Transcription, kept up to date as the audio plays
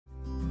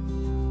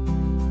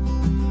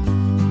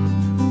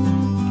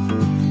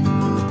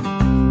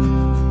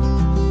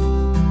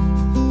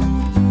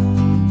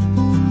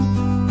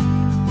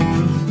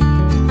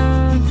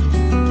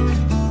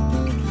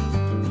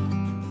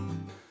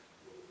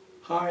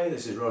Hi,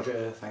 this is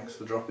Roger, thanks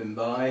for dropping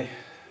by.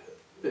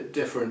 Bit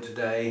different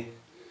today,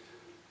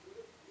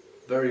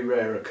 very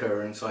rare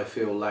occurrence. I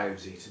feel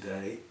lousy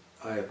today.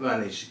 I have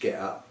managed to get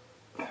up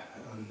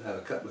and have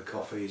a couple of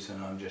coffees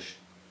and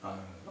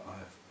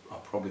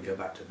I'll probably go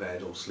back to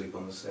bed or sleep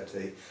on the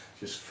settee,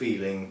 just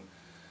feeling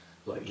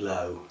like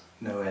low,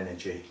 no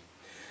energy.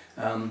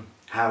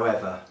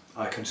 However,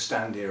 I can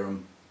stand here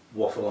and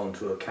waffle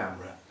onto a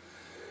camera,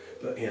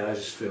 but yeah, I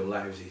just feel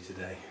lousy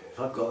today. If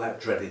I've got that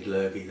dreaded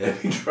lurgy,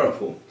 there'll be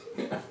trouble.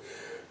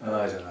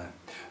 I don't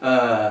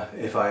know.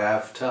 If I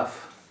have,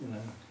 tough. You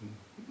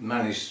know,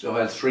 I've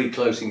had 3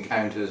 close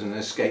encounters and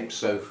escaped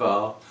so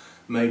far.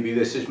 Maybe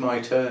this is my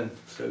turn,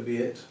 so be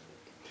it.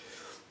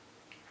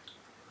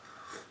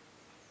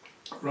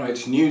 Right,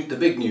 the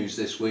big news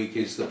this week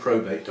is the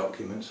probate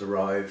documents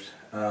arrived.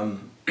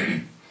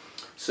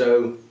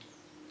 So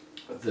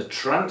the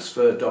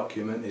transfer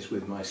document is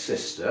with my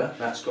sister.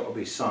 That's got to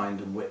be signed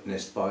and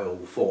witnessed by all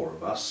 4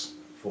 of us,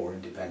 4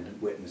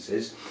 independent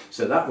witnesses.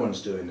 So that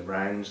one's doing the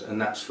rounds, and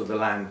that's for the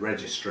land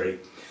registry.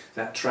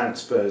 That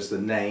transfers the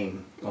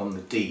name on the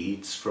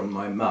deeds from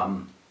my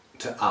mum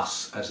to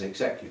us as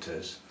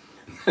executors.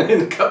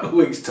 In a couple of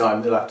weeks'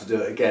 time they'll have to do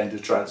it again to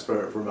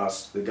transfer it from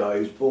us to the guy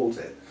who's bought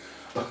it,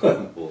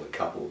 or the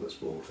couple that's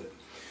bought it.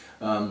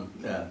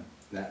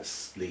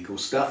 That's legal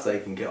stuff, they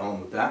can get on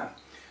with that.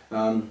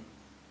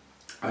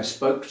 I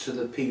spoke to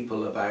the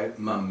people about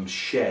Mum's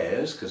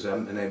shares because I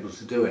haven't been able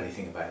to do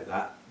anything about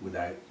that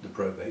without the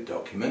probate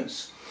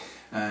documents,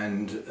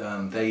 and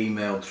they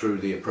emailed through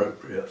the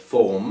appropriate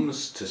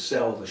forms to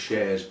sell the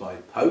shares by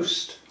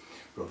post,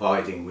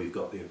 providing we've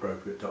got the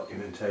appropriate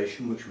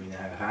documentation, which we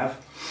now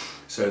have.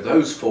 So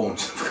those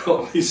forms have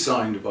got to be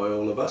signed by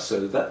all of us,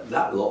 so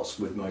that lot's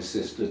with my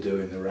sister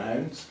doing the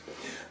rounds.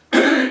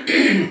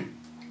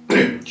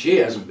 She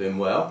hasn't been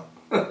well.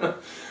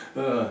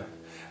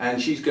 And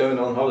she's going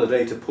on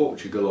holiday to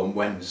Portugal on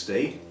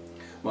Wednesday.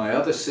 My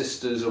other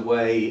sister's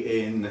away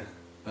in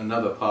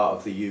another part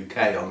of the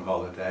UK on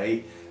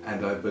holiday,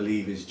 and I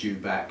believe is due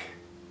back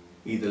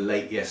either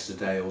late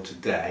yesterday or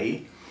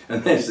today.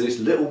 And there's this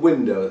little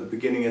window at the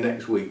beginning of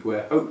next week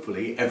where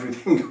hopefully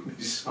everything can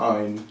be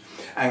signed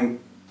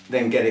and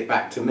then get it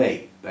back to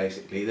me,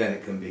 basically. Then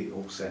it can be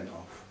all sent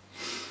off.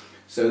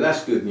 So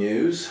that's good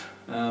news.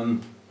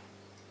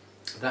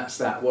 That's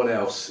that. What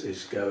else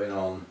is going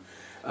on?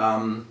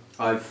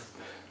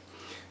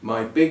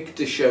 My big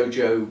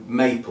DeShojo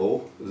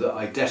maple that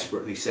I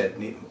desperately said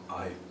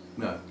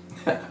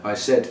I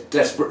said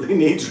desperately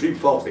needs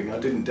repotting. I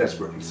didn't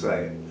desperately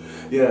say it.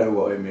 You know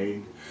what I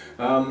mean.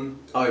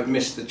 I've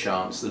missed the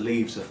chance. The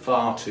leaves are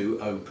far too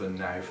open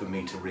now for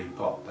me to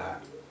repot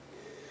that.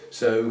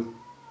 So,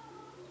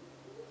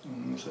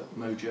 what's that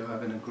Mojo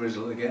having a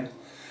grizzle again?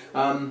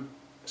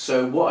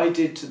 So what I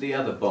did to the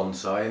other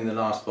bonsai in the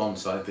last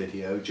bonsai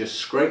video, just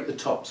scrape the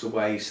tops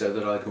away so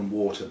that I can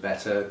water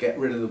better, get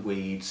rid of the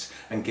weeds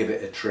and give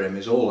it a trim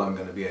is all I'm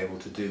going to be able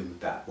to do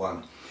with that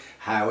one.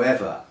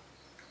 However,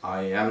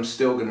 I am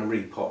still going to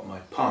repot my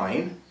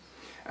pine,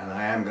 and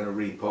I am going to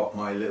repot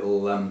my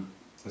little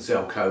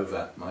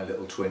Zelkova, my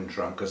little twin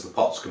trunk, because the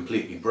pot's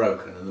completely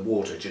broken and the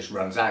water just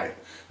runs out.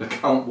 I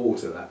can't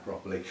water that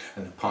properly,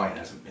 and the pine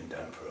hasn't been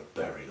done for a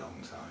very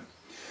long time.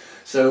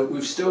 So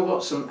we've still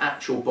got some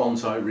actual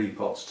bonsai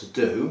repots to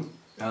do.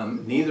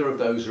 Neither of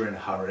those are in a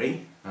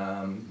hurry.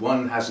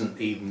 One hasn't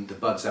even, the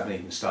buds haven't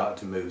even started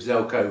to move.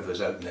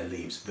 Zelkovas open their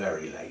leaves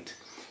very late.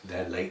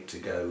 They're late to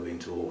go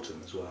into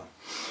autumn as well.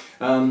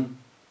 And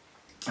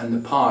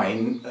the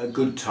pine, a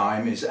good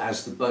time is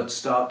as the buds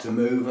start to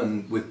move,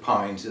 and with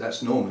pines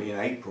that's normally in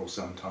April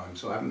sometime,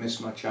 so I haven't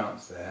missed my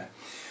chance there.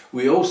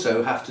 We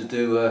also have to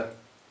do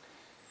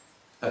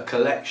a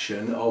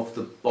collection of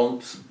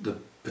the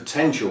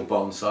potential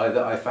bonsai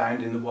that I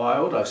found in the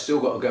wild. I've still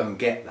got to go and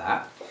get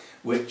that,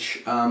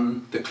 which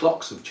the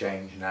clocks have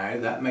changed now.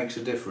 That makes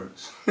a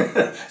difference.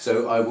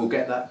 So I will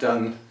get that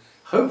done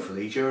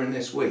hopefully during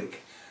this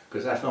week,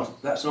 because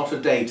that's not a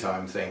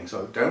daytime thing,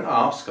 so don't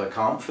ask, I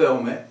can't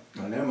film it.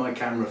 I know my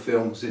camera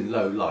films in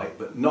low light,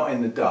 but not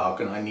in the dark,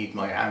 and I need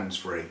my hands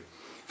free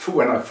for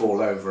when I fall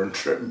over and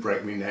trip and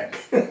break my neck.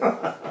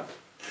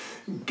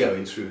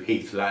 Going through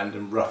heathland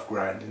and rough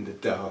ground in the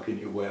dark in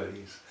your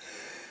wellies.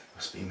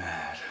 Must be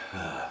mad,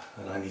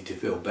 and I need to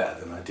feel better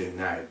than I do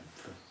now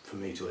for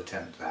me to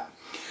attempt that.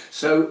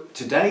 So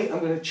today I'm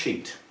going to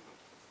cheat.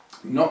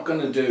 I'm not going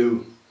to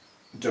do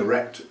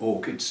direct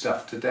orchid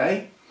stuff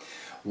today.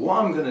 What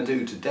I'm going to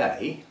do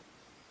today,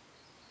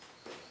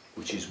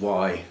 which is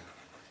why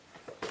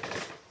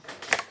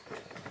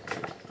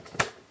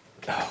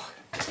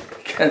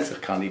I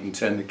can't even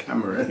turn the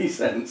camera any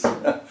sense.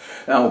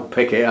 I'll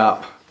pick it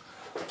up.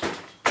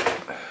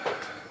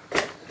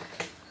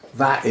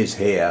 That is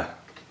here.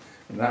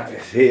 That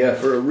is here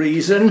for a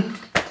reason.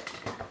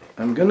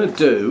 I'm going to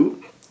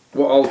do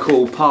what I'll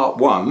call part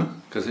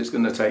 1, because it's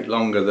going to take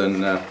longer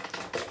than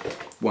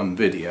one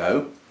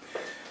video.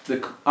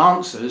 The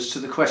answers to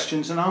the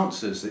questions and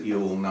answers that you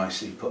all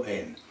nicely put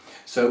in.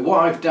 So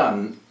what I've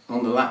done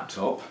on the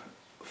laptop,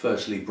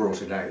 firstly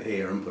brought it out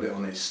here and put it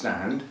on its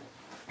stand.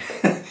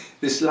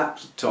 this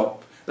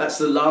laptop, that's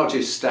the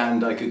largest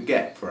stand I could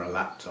get for a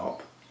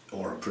laptop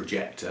or a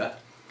projector,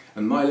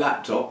 and my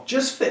laptop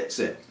just fits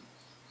it,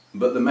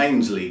 but the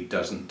mains lead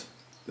doesn't.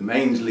 The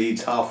mains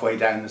lead's halfway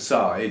down the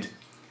side,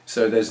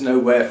 so there's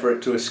nowhere for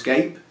it to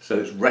escape, so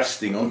it's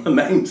resting on the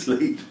mains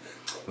lead.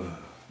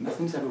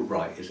 Nothing's ever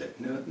right, is it?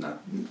 No,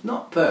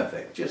 not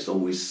perfect, just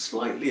always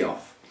slightly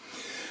off.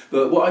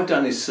 But what I've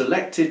done is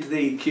selected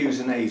the Q's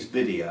and A's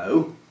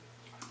video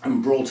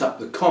and brought up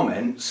the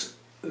comments,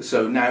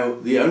 so now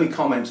the only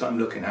comments I'm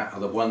looking at are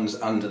the ones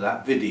under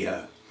that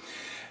video.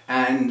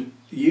 And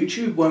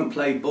YouTube won't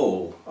play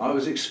ball. I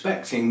was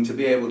expecting to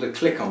be able to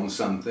click on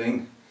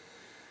something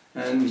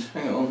and,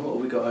 hang on, what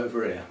have we got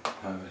over here?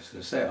 I was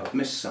going to say I've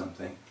missed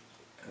something.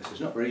 This is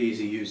not very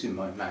easy using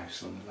my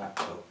mouse on the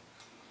laptop.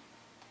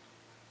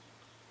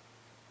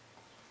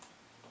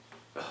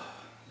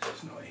 This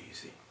is not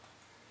easy.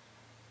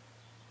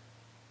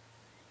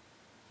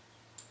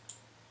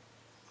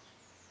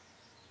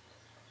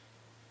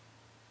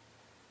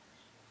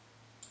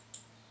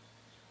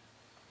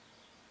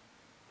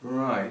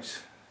 Right,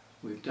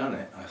 we've done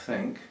it, I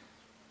think.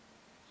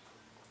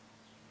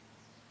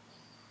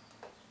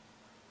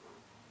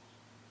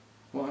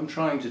 What I'm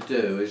trying to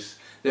do is,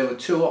 there were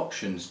two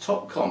options,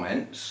 top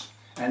comments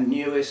and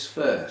newest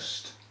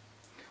first.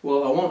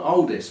 Well, I want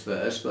oldest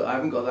first, but I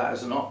haven't got that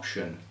as an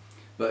option.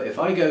 But if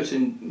I go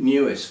to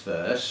newest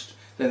first,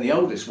 then the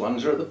oldest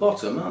ones are at the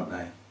bottom, aren't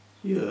they?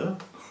 Yeah.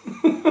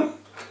 And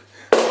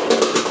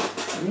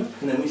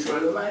then we throw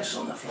the mouse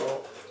on the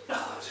floor.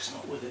 Oh, it's just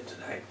not with it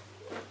today.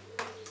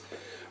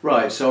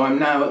 Right, so I'm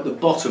now at the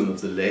bottom of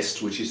the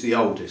list, which is the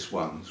oldest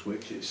ones,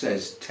 which it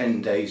says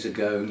 10 days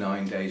ago,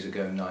 9 days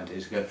ago, 9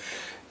 days ago.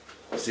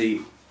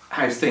 See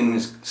how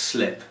things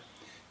slip.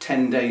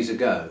 10 days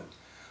ago.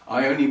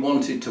 I only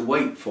wanted to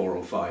wait 4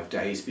 or 5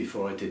 days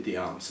before I did the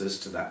answers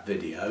to that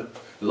video.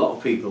 A lot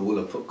of people will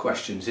have put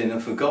questions in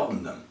and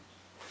forgotten them.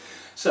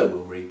 So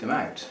we'll read them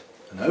out.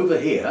 And over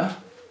here,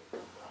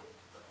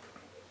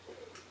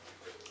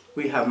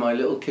 we have my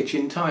little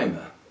kitchen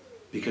timer,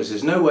 because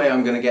there's no way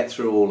I'm going to get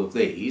through all of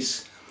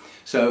these.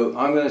 So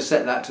I'm going to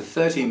set that to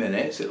 30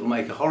 minutes. It'll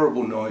make a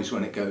horrible noise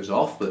when it goes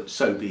off, but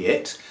so be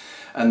it.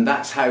 And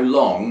that's how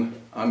long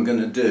I'm going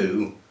to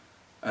do,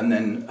 and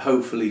then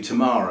hopefully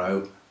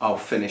tomorrow I'll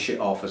finish it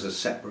off as a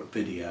separate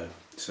video.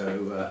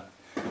 So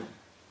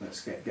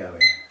let's get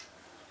going.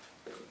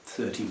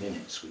 30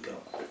 minutes we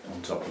got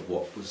on top of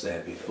what was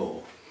there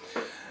before.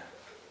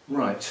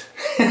 Right.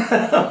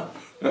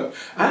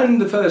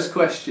 And the first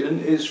question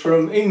is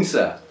from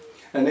Insa,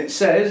 and it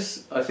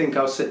says, I think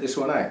I'll sit this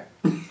one out.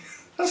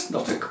 That's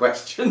not a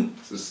question,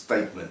 it's a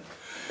statement.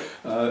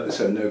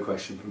 So no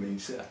question from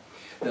Insa.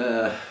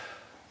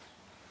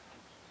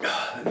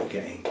 Let me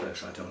get in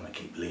close, I don't want to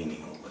keep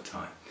leaning all the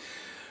time.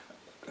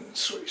 And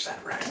switch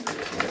that round.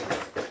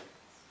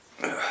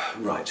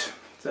 Right,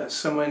 that's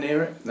somewhere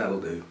near it, that'll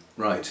do.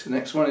 Right, the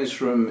next one is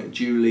from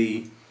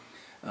Julie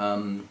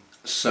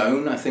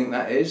Soane, I think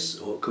that is,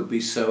 or it could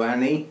be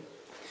Soane.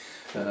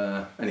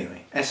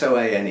 Anyway,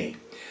 S-O-A-N-E.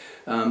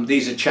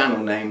 These are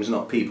channel names,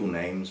 not people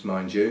names,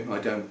 mind you. I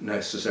don't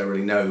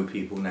necessarily know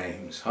people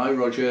names. Hi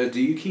Roger,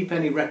 do you keep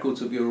any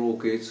records of your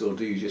orchids, or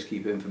do you just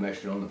keep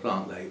information on the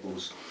plant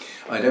labels?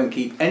 I don't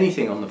keep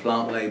anything on the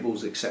plant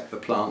labels except the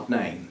plant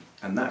name,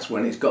 and that's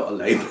when it's got a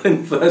label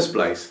in the first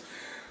place.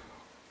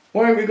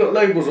 Why have we got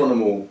labels on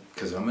them all?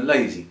 Because I'm a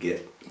lazy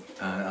git,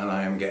 and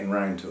I am getting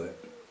round to it.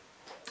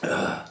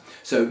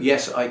 So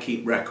yes, I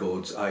keep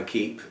records. I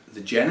keep the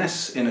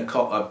genus in a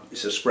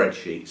it's a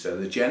spreadsheet, so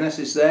the genus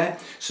is there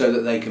so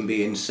that they can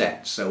be in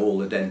sets, so all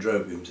the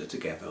dendrobiums are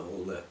together,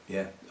 all the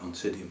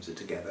oncidiums are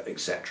together,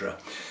 etc.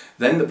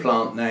 Then the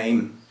plant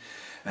name,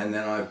 and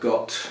then I've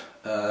got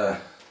a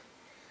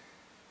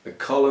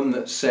column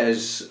that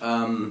says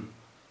the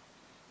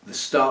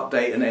start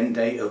date and end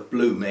date of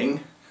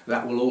blooming.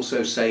 That will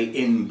also say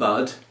in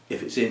bud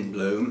if it's in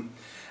bloom,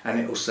 and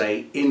it will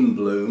say in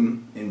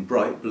bloom in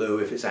bright blue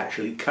if it's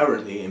actually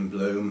currently in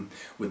bloom,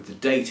 with the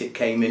date it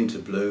came into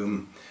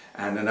bloom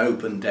and an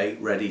open date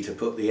ready to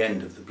put the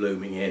end of the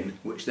blooming in,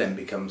 which then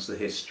becomes the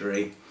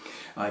history.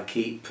 I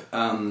keep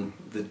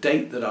the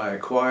date that I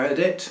acquired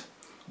it,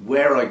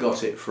 where I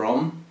got it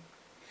from,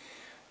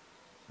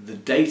 the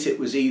date it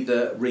was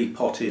either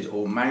repotted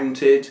or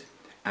mounted,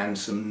 and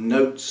some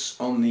notes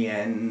on the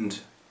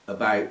end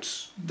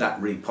about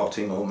that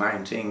repotting or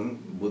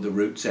mounting. Were the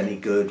roots any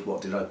good?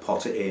 What did I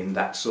pot it in?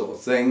 That sort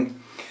of thing.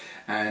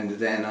 And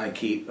then I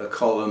keep a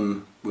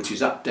column which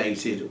is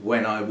updated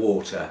when I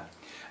water,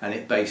 and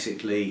it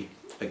basically,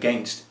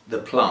 against the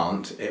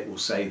plant, it will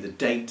say the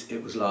date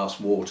it was last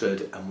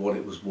watered and what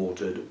it was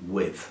watered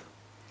with.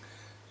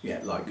 Yeah,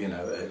 like, you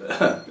know,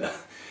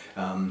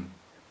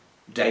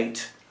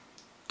 date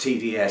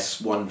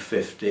TDS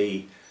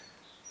 150,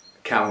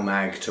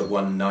 CalMag to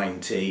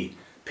 190,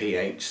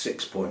 pH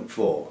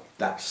 6.4.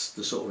 That's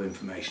the sort of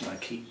information I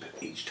keep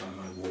each time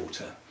I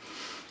water.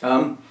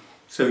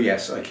 So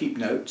yes, I keep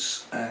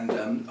notes, and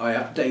I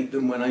update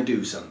them when I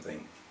do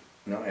something,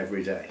 not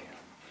every day.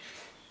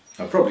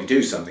 I probably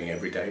do something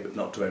every day, but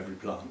not to every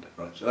plant.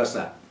 Right, so that's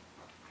that.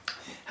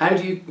 How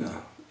do you,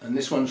 and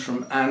this one's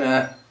from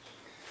Anna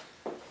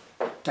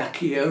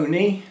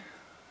Dacchione,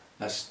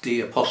 that's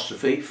D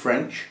apostrophe,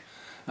 French,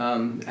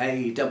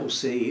 A-C-C-I-O-N-E.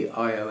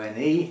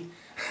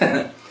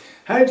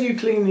 How do you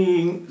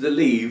clean the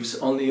leaves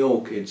on the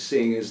orchids,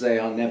 seeing as they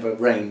are never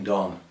rained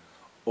on?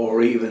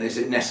 Or even is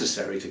it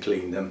necessary to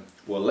clean them?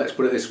 Well, let's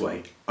put it this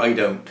way, I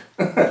don't.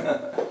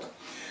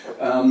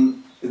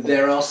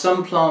 There are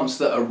some plants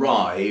that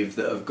arrive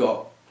that have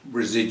got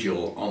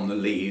residual on the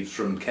leaves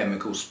from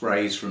chemical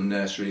sprays from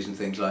nurseries and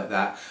things like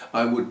that.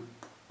 I would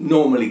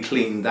normally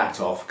clean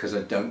that off because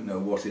I don't know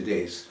what it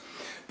is.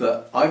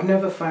 But I've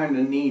never found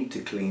a need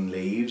to clean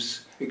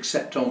leaves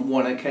except on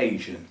one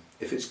occasion.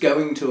 If it's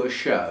going to a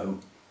show,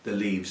 the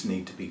leaves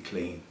need to be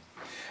clean.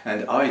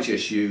 And I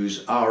just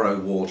use RO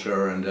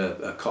water and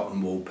a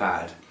cotton wool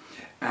pad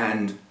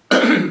and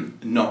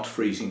not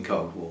freezing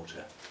cold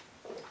water.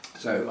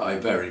 So I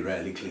very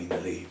rarely clean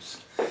the leaves.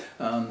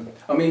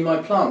 I mean, my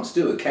plants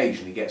do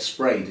occasionally get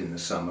sprayed in the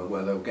summer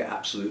where they'll get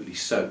absolutely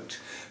soaked,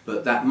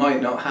 but that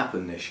might not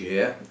happen this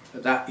year.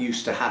 That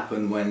used to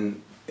happen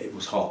when it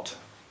was hot.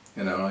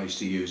 You know, I used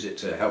to use it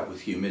to help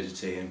with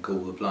humidity and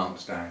cool the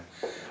plants down.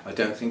 I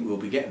don't think we'll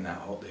be getting that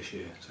hot this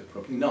year, so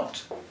probably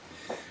not.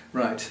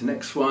 Right,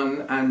 next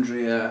one,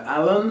 Andrea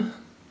Allen.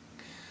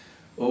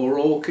 Or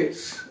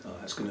orchids, oh,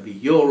 that's going to be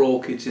your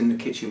orchids in the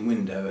kitchen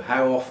window.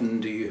 How often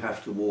do you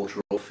have to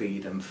water or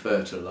feed and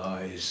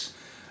fertilise?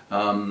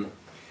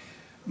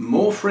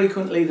 More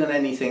frequently than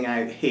anything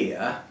out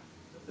here,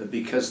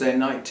 because their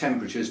night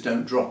temperatures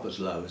don't drop as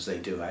low as they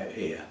do out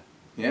here.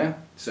 Yeah,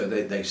 so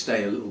they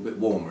stay a little bit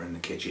warmer in the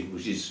kitchen,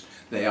 which is,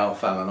 they are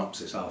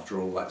phalaenopsis after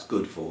all, that's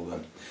good for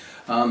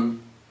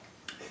them.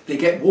 They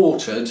get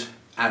watered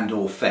and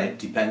or fed,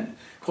 depend.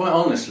 Quite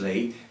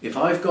honestly, if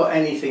I've got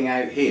anything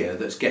out here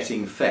that's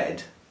getting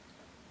fed,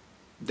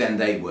 then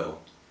they will.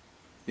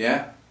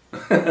 Yeah?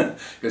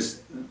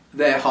 Because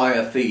they're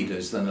higher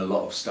feeders than a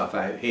lot of stuff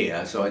out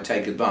here, so I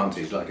take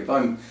advantage. Like if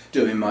I'm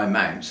doing my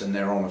mounts and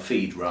they're on a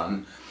feed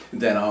run,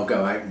 then I'll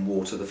go out and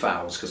water the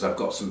fowls because I've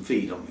got some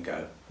feed on the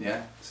go.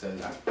 Yeah,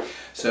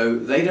 so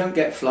they don't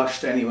get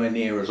flushed anywhere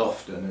near as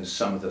often as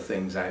some of the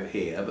things out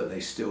here, but they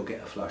still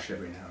get a flush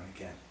every now and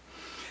again.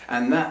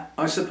 And that,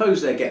 I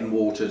suppose they're getting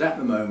watered at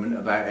the moment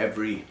about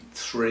every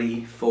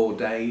 3-4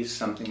 days,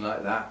 something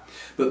like that.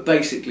 But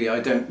basically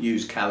I don't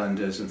use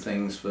calendars and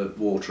things for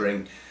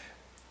watering.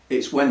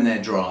 It's when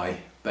they're dry,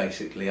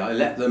 basically. I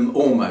let them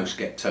almost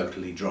get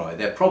totally dry.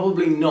 They're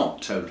probably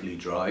not totally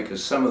dry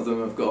because some of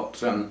them have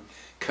got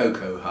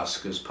cocoa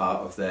husk as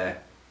part of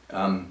their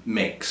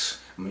mix.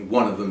 I mean,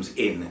 one of them's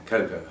in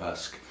cocoa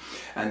husk.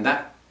 And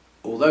that,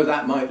 although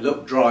that might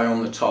look dry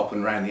on the top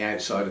and around the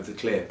outside of the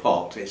clear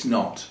pot, it's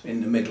not.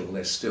 In the middle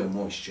there's still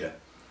moisture.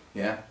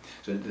 Yeah.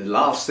 So the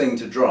last thing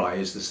to dry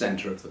is the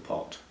centre of the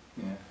pot.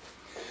 Yeah.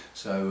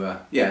 So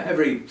yeah,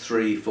 every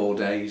 3-4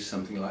 days,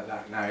 something like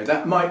that. Now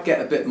that might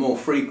get a bit more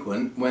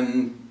frequent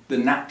when the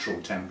natural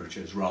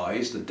temperatures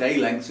rise. The day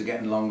lengths are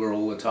getting longer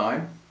all the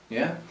time.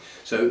 Yeah.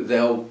 So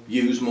they'll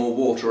use more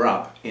water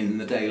up in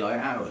the daylight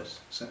hours.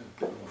 So a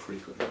bit more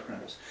frequently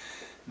perhaps.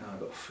 Now I've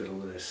got to fiddle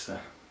with this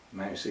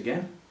mouse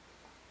again.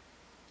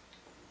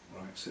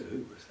 Right, so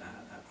who was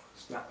that? That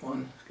was that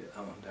one. Let's get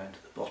that one down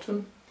to the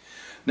bottom.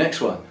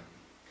 Next one.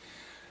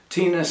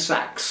 Tina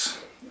Sachs,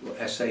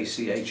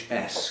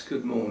 S-A-C-H-S.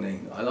 Good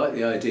morning. I like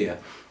the idea.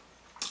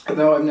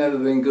 Although I've never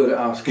been good at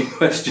asking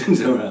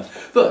questions around.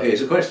 But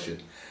here's a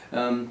question.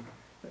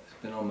 It's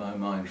been on my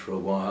mind for a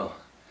while.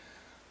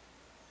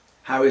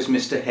 How is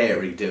Mr.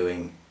 Hairy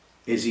doing?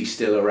 Is he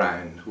still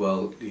around?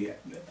 Well,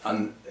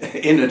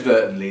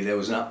 inadvertently there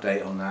was an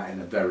update on that in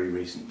a very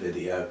recent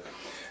video.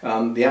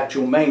 The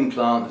actual main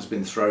plant has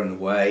been thrown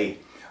away.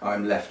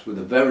 I'm left with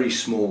a very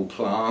small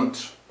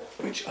plant,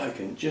 which I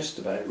can just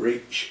about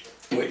reach,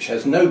 which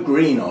has no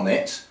green on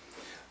it,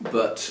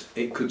 but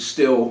it could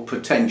still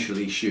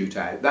potentially shoot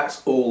out.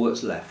 That's all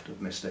that's left of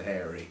Mr.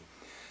 Hairy.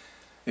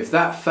 If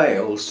that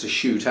fails to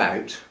shoot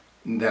out,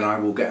 then I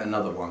will get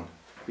another one,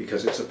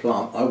 because it's a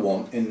plant I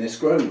want in this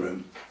grow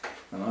room.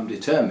 And I'm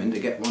determined to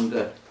get one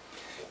to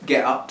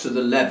get up to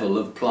the level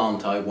of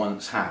plant I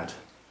once had,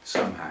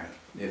 somehow,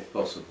 if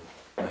possible.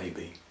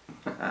 Maybe.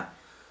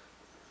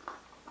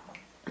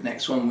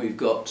 Next one we've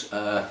got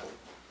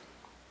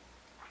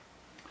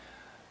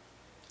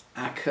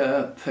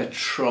Aka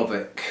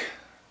Petrovic.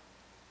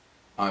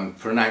 I'm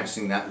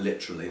pronouncing that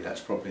literally, that's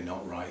probably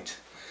not right.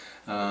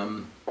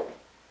 Out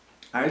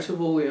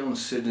of all the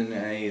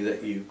Oncidiae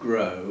that you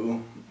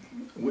grow,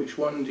 which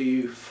one do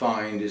you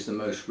find is the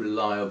most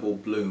reliable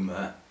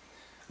bloomer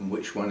and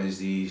which one is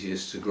the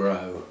easiest to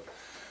grow?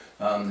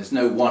 There's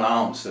no one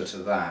answer to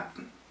that.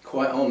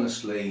 Quite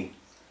honestly,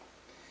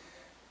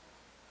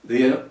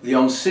 the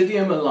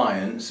Oncidium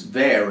alliance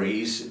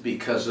varies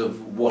because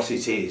of what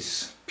it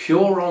is.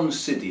 Pure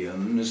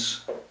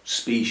Oncidiums,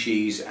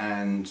 species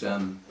and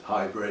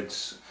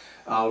hybrids,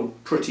 are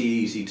pretty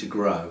easy to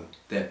grow.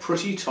 They're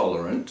pretty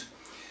tolerant.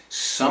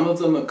 Some of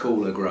them are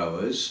cooler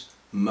growers.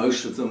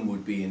 Most of them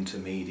would be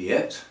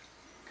intermediate.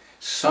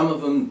 Some of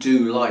them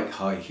do like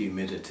high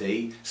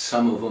humidity,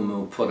 some of them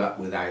will put up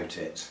without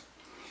it.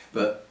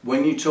 But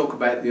when you talk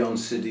about the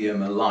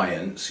Oncidium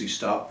alliance, you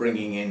start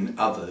bringing in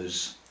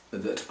others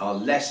that are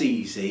less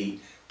easy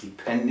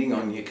depending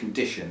on your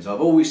conditions.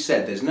 I've always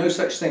said there's no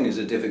such thing as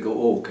a difficult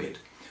orchid.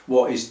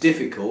 What is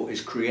difficult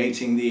is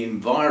creating the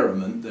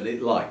environment that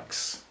it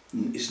likes.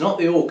 It's not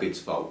the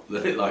orchid's fault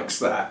that it likes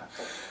that.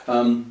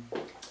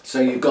 So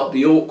you've got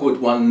the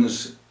awkward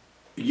ones,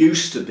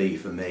 used to be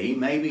for me,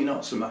 maybe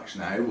not so much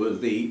now, were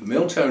the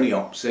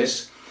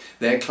Miltoniopsis.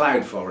 They're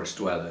cloud forest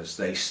dwellers.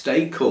 They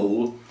stay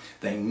cool,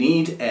 they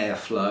need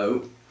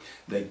airflow,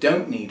 they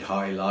don't need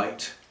high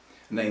light,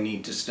 and they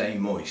need to stay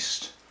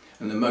moist.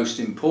 And the most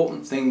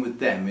important thing with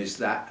them is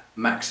that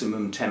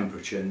maximum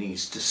temperature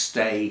needs to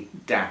stay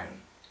down.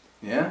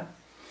 Yeah?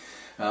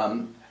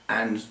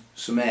 And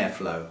some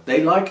airflow.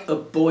 They like a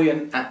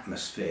buoyant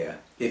atmosphere.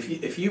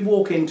 If you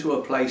walk into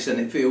a place and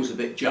it feels a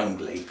bit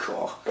jungly,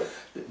 a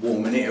bit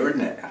warm in here,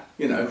 isn't it?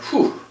 You know,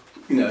 whew,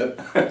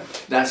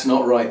 that's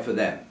not right for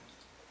them.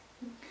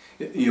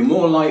 You're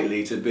more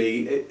likely to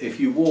be, if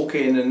you walk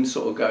in and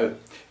sort of go,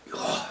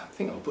 oh, I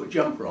think I'll put a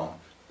jumper on.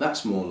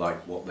 That's more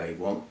like what they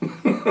want.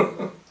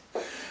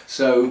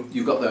 So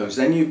you've got those.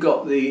 Then you've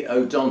got the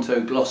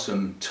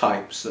Odontoglossum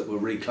types that were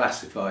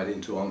reclassified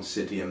into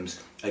Oncidiums.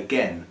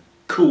 Again,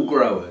 cool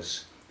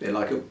growers. They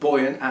like a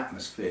buoyant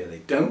atmosphere. They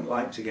don't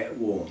like to get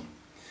warm.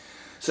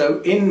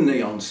 So in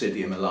the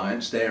Oncidium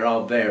alliance there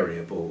are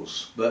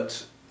variables,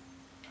 but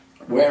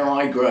where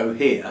I grow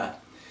here,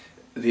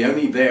 the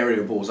only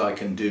variables I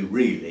can do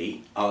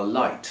really are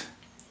light,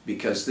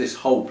 because this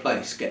whole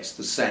place gets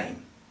the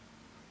same.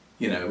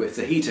 You know, if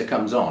the heater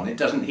comes on, it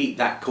doesn't heat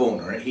that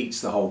corner, it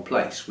heats the whole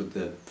place with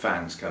the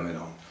fans coming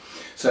on.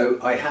 So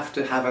I have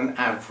to have an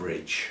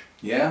average,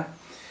 yeah?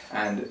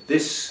 And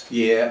this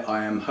year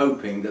I am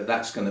hoping that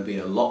that's going to be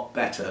a lot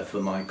better for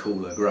my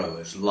cooler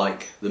growers,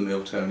 like the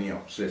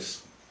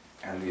Miltoniopsis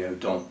and the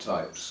Odont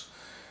types.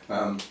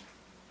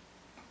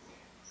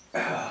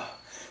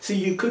 See,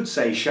 you could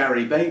say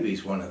Shari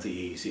Baby's one of the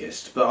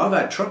easiest, but I've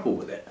had trouble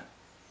with it.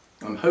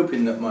 I'm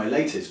hoping that my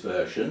latest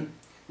version,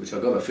 which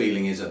I've got a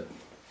feeling is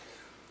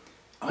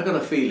I got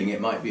a feeling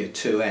it might be a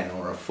 2N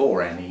or a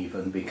 4N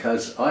even,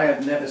 because I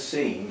have never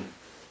seen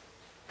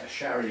a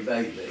Shari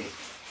Baby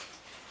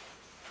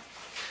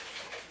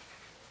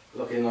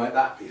looking like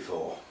that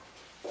before.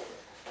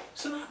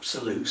 It's an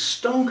absolute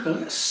stonker,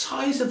 the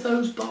size of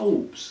those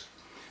bulbs.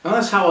 And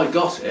that's how I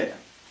got it.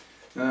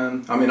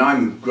 I mean,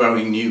 I'm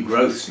growing new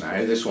growths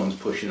now. This one's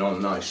pushing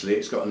on nicely.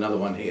 It's got another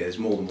one here. There's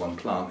more than one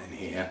plant in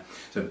here.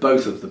 So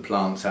both of the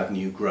plants have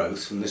new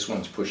growths, and this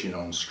one's pushing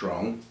on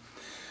strong.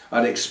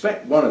 I'd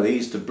expect one of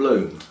these to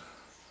bloom.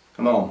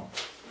 Come on,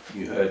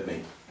 you heard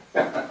me.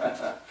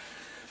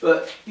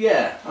 But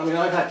yeah, I mean,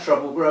 I've had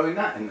trouble growing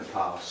that in the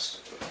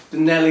past. The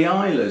Nelly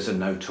Islas are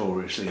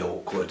notoriously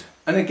awkward.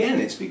 And again,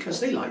 it's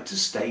because they like to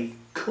stay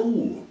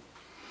cool.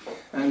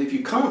 And if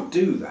you can't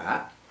do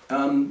that,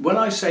 when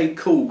I say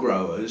cool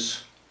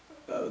growers,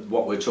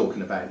 what we're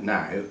talking about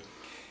now,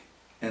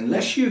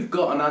 unless you've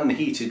got an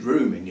unheated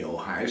room in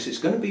your house, it's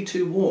going to be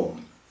too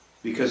warm.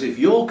 Because if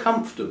you're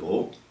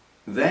comfortable,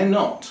 they're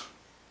not.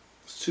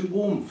 It's too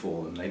warm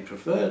for them. They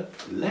prefer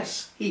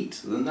less heat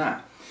than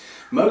that.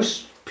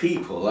 Most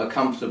people are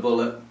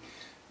comfortable at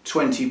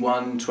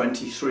 21,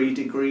 23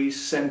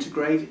 degrees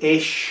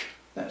centigrade-ish.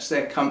 That's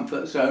their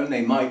comfort zone.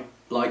 They might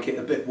like it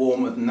a bit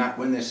warmer than that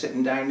when they're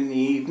sitting down in the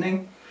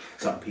evening.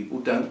 Some people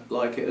don't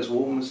like it as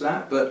warm as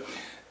that, but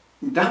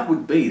that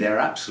would be their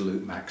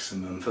absolute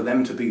maximum for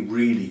them to be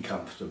really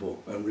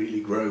comfortable and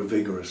really grow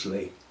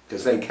vigorously.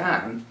 Because they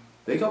can.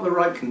 They got the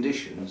right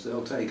conditions,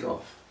 they'll take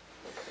off.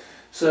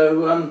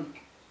 So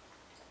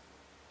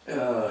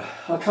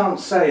I can't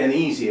say an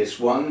easiest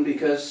one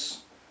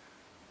because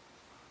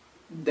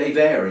they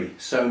vary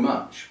so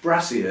much.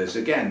 Brassicas,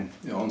 again,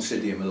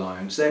 Oncidium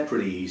alliance, they're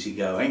pretty easy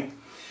going.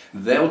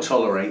 They'll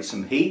tolerate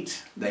some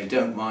heat. They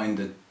don't mind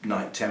the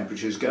night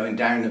temperatures going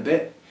down a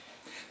bit.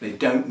 They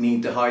don't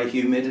need the high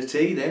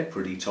humidity. They're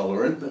pretty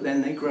tolerant, but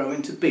then they grow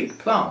into big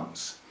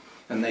plants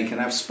and they can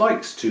have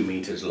spikes 2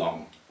 meters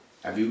long.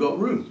 Have you got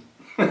room?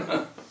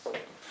 So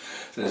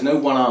there's no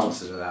one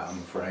answer to that, I'm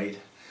afraid.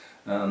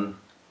 Right,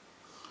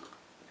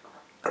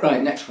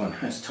 next one.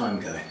 How's time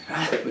going?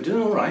 We're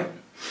doing all right.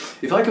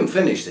 If I can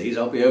finish these,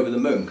 I'll be over the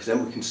moon, because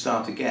then we can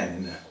start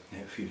again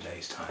in a few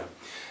days' time.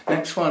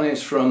 Next one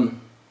is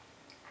from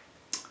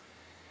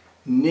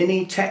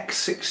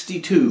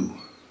Ninitech62.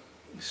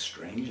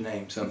 Strange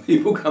name some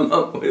people come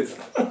up with.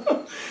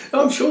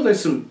 I'm sure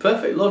there's some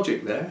perfect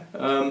logic there.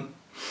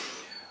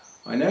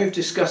 I know you've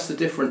discussed the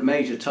different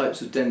major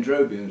types of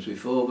dendrobiums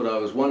before, but I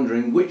was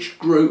wondering which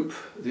group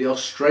the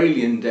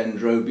Australian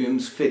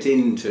dendrobiums fit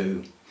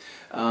into.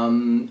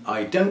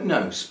 I don't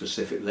know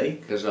specifically,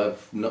 because I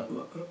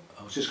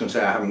was just going to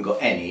say I haven't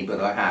got any,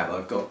 but I have.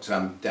 I've got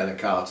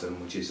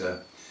Delicatum, which is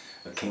a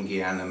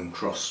Kingianum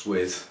crossed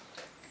with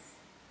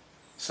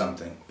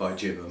something, by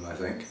Gibbon, I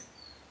think.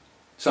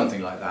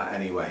 Something like that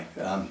anyway.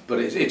 But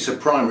it's a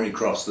primary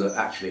cross that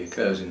actually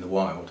occurs in the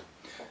wild.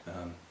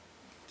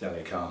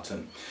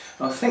 delicatum.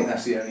 I think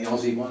that's the only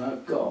Aussie one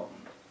I've got.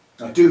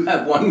 I do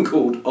have one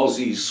called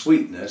Aussie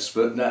Sweetness,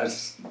 but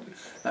that's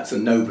a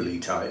nobly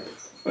type.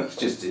 That's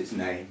just its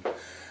name.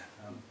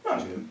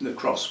 The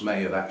cross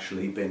may have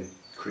actually been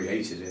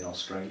created in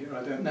Australia,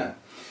 I don't know.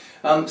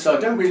 So I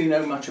don't really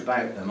know much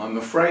about them. I'm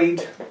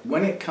afraid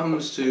when it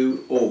comes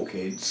to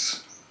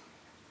orchids,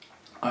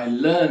 I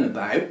learn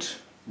about,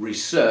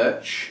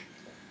 research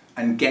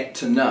and get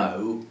to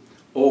know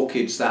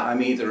orchids that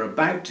I'm either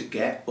about to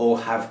get or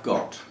have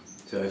got.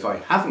 So if I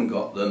haven't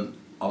got them,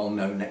 I'll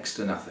know next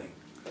to nothing.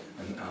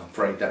 And I'm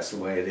afraid that's the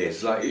way it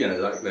is. Like, you know,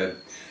 like the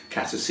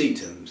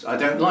catasetums. I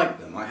don't like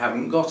them, I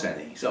haven't got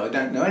any. So I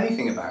don't know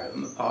anything about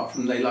them apart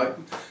from they like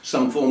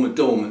some form of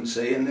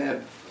dormancy and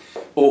they're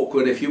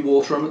awkward if you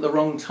water them at the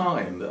wrong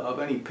time. But I've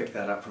only picked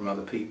that up from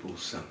other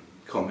people's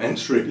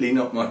comments, really,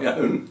 not my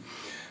own.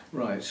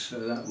 Right, so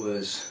that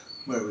was,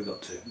 where have we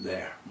got to?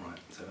 There, right,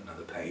 so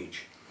another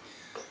page.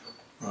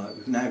 Right,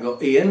 we've now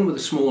got Ian with a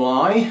small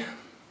I.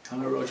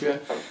 Hello Roger,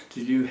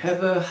 did you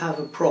ever have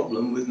a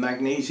problem with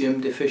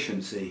magnesium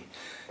deficiency?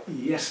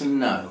 Yes and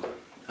no.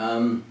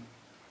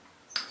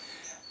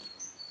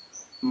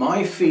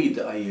 My feed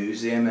that I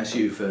use, the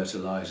MSU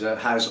fertiliser,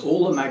 has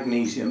all the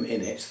magnesium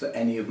in it that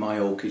any of my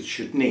orchids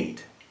should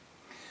need.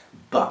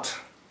 But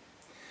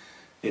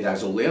it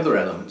has all the other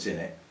elements in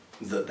it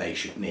that they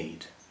should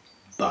need.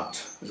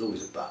 But, there's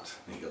always a but,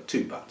 you've got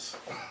two buts.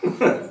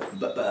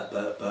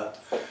 but.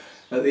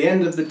 At the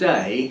end of the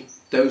day,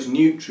 those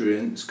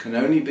nutrients can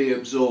only be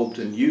absorbed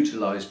and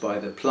utilised by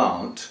the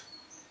plant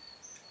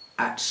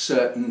at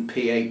certain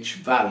pH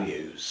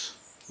values.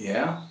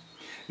 Yeah?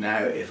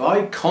 Now, if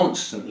I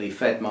constantly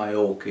fed my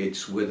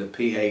orchids with a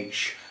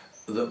pH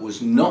that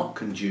was not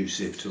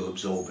conducive to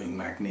absorbing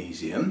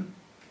magnesium,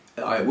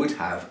 I would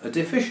have a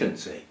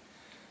deficiency.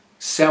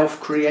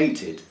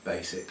 Self-created,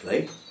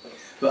 basically.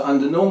 But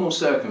under normal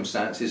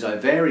circumstances, I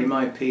vary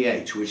my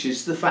pH, which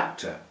is the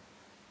factor.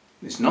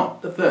 It's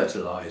not the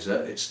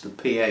fertiliser, it's the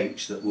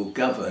pH that will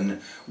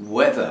govern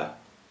whether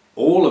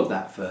all of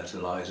that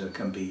fertiliser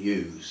can be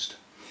used.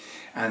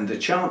 And the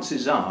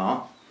chances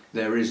are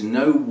there is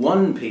no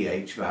one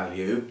pH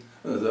value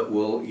that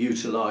will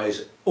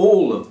utilise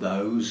all of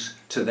those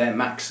to their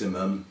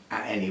maximum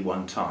at any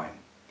one time,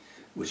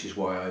 which is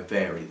why I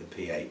vary the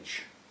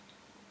pH.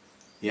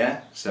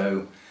 Yeah,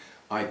 so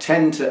I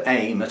tend to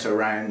aim at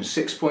around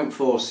 6.4,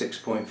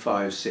 6.5,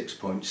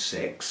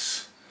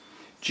 6.6.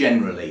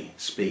 generally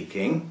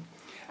speaking,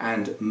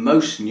 and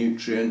most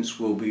nutrients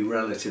will be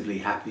relatively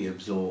happy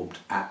absorbed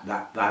at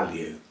that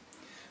value.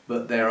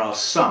 But there are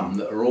some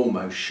that are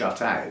almost shut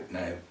out.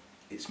 Now,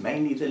 it's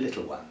mainly the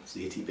little ones,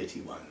 the itty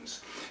bitty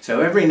ones. So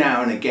every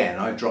now and again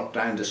I drop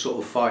down to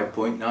sort of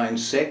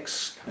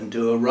 5.96 and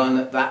do a run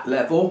at that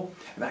level.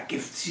 That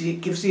gives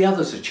the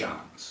others a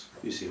chance,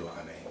 you see what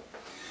I mean.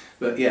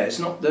 But yeah, it's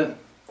not the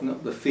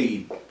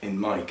feed in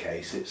my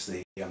case, it's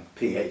the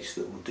pH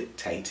that will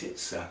dictate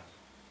its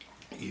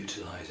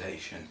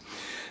utilisation.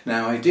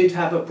 Now, I did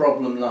have a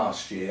problem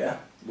last year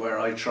where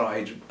I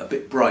tried a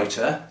bit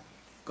brighter,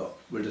 got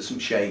rid of some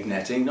shade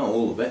netting, not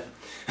all of it,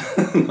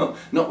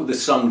 not with the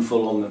sun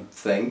full on the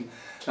thing,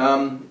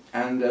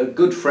 and a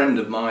good friend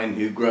of mine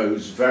who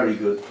grows very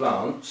good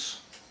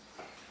plants,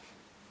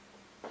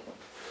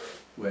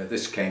 where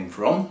this came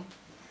from,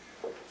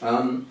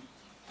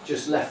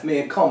 just left me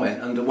a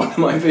comment under one of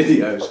my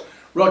videos.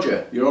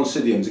 Roger, your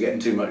oncidiums are getting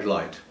too much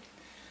light.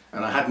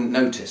 And I hadn't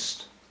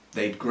noticed.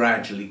 They'd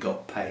gradually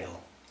got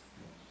pale.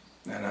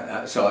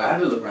 And so I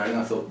had a look around and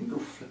I thought, oh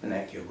flipping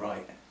heck, you're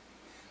right.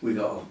 We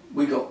got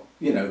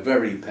you know,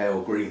 very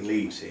pale green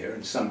leaves here,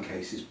 in some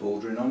cases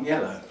bordering on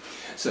yellow.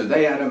 So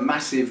they had a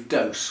massive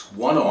dose,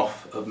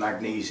 one-off, of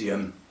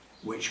magnesium,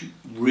 which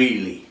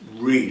really,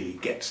 really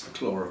gets the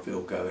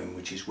chlorophyll going,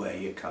 which is where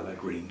your colour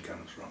green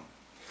comes from.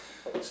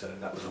 So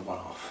that was a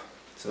one-off.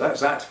 So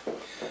that's that.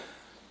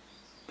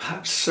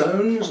 Perhaps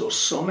Sones or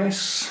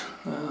Sonis,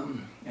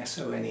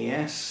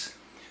 S-O-N-E-S.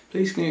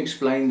 Please can you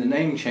explain the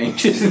name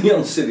changes in the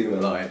Oncidium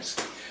Alliance?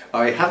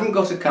 I haven't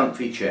got a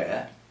comfy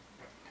chair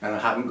and I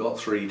haven't got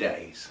 3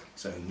 days,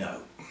 so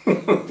no.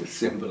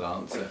 Simple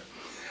answer.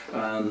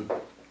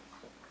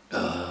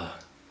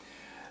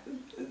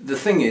 The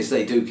thing is,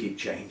 they do keep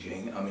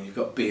changing. I mean, you've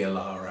got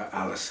Bialara,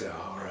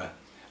 Aliciara,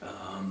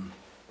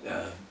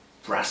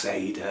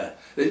 Brassada.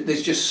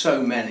 There's just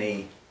so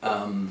many.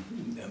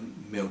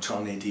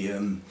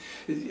 Miltonidium,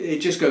 it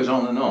just goes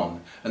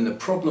on, and the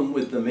problem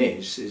with them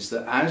is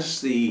that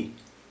as the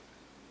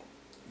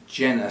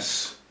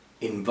genus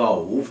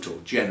involved, or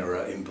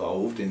genera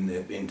involved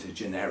into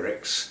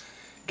generics,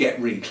 get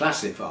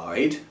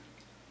reclassified,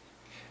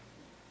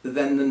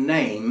 then the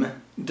name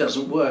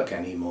doesn't work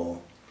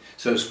anymore.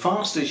 So as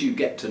fast as you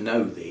get to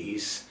know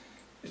these,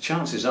 the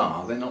chances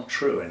are they're not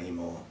true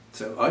anymore.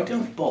 So I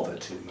don't bother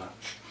too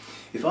much.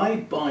 If I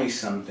buy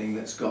something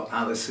that's got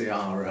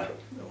Aliciara,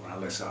 or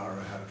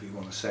Aliciara, however you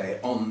want to say it,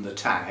 on the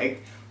tag,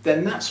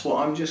 then that's what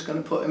I'm just going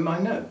to put in my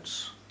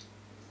notes.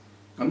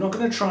 I'm not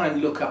going to try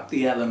and look up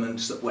the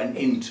elements that went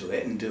into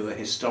it and do a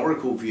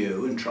historical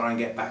view and try and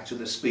get back to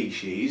the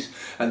species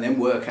and then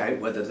work out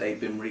whether they've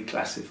been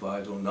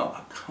reclassified or not.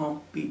 I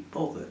can't be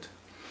bothered.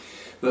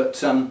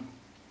 But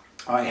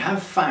I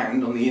have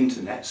found on the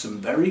internet some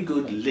very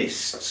good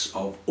lists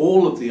of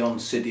all of the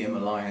Oncidium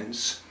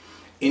Alliance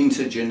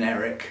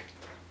intergeneric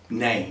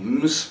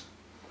names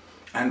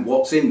and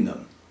what's in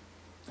them.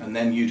 And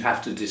then you'd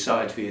have to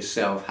decide for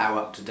yourself how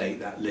up to date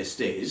that list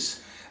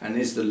is. And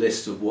is the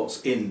list of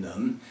what's in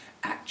them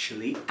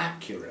actually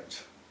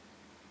accurate?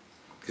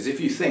 Because if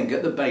you think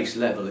at the base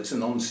level it's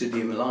an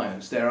Oncidium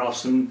Alliance, there are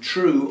some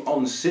true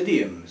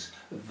Oncidiums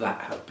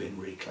that have been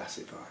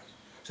reclassified.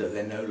 So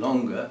they're no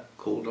longer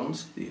called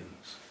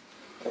Oncidiums.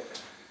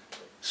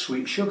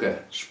 Sweet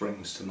sugar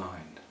springs to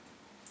mind.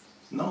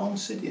 It's not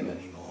Oncidium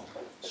anymore,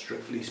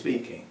 strictly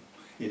speaking.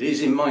 It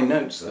is in my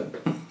notes though.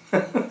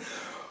 God,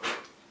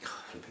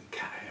 flipping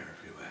cat hair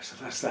everywhere, so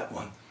that's that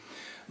one.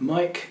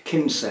 Mike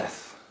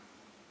Kinseth.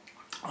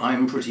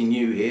 I'm pretty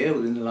new here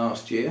within the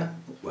last year.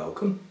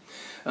 Welcome.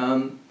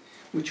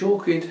 Which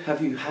orchid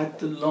have you had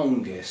the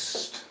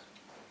longest?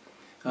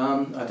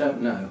 I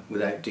don't know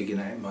without digging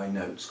out my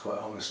notes, quite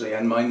honestly.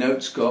 And my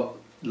notes got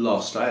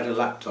lost. I had a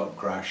laptop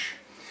crash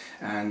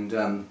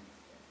and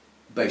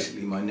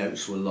basically my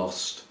notes were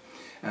lost.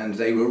 And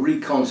they were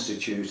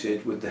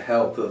reconstituted with the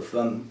help of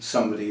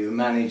somebody who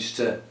managed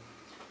to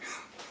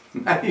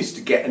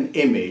get an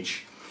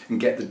image and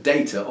get the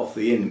data off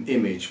the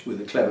image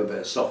with a clever bit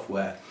of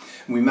software.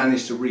 And we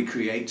managed to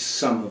recreate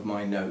some of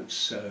my notes.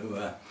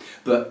 So,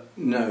 but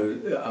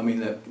no, I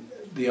mean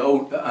the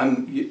old.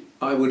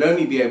 I would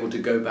only be able to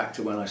go back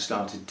to when I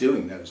started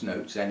doing those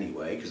notes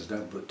anyway, because I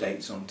don't put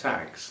dates on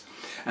tags.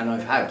 And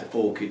I've had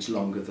orchids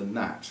longer than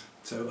that,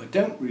 so I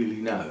don't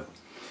really know.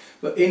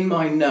 But in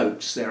my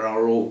notes there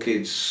are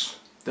orchids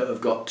that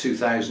have got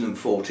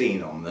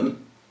 2014 on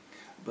them.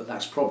 But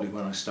that's probably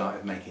when I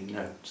started making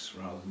notes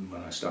rather than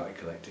when I started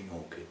collecting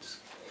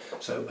orchids.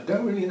 So I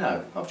don't really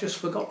know, I've just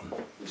forgotten.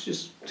 It's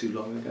just too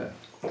long ago.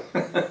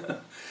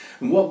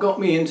 And what got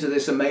me into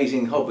this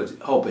amazing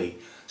hobby?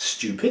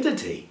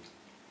 Stupidity,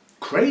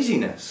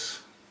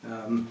 craziness,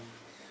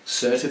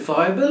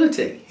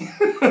 certifiability.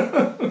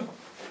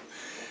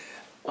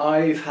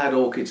 I've had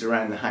orchids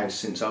around the house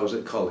since I was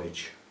at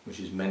college,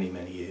 which is many,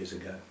 many years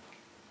ago.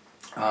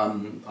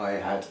 I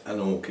had an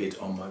orchid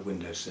on my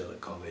windowsill at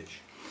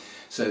college.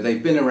 So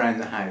they've been around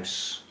the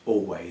house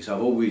always.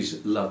 I've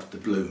always loved the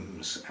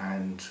blooms,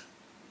 and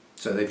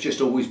so they've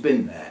just always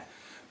been there,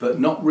 but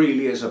not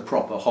really as a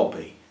proper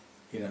hobby.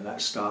 You know,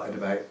 that started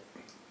about,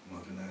 I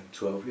don't know,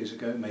 12 years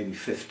ago, maybe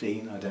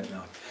 15, I don't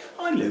know.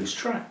 I lose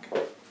track.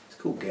 It's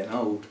called getting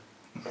old.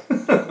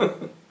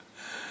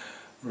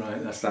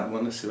 Right, that's that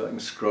one. Let's see if I can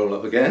scroll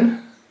up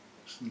again.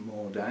 Some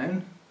more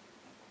down.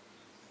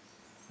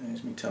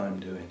 There's my time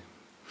doing.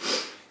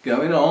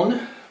 Going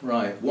on.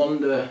 Right,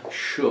 Wanda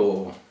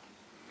Shaw.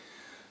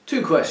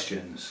 2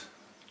 questions.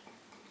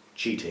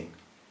 Cheating.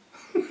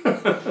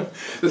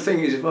 The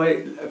thing is,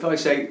 if I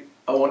say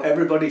I want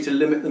everybody to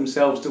limit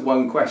themselves to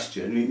 1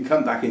 question, you can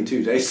come back in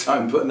 2 days'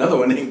 time and put another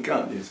one in,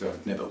 can't you? So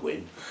I'd never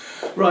win.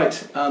 Right.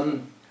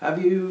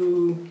 Have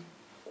you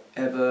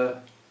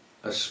ever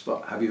had a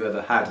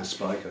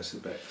spike? I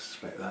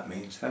suspect that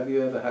means. Have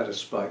you ever had a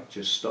spike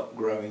just stop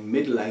growing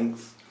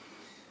mid-length,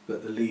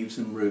 but the leaves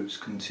and roots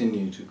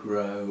continue to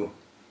grow?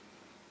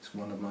 It's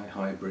one of my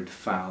hybrid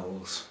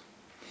phals.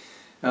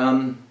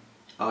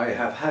 I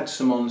have had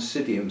some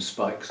Oncidium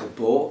spikes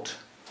abort.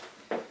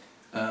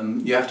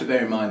 You have to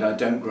bear in mind I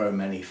don't grow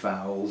many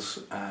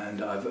phals,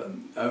 and I've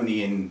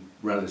only in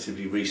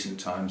relatively recent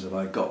times have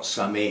I got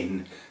some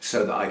in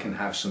so that I can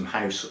have some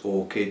house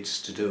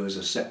orchids to do as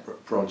a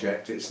separate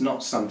project. It's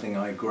not something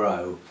I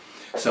grow,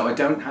 so I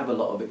don't have a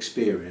lot of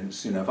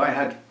experience. You know, if I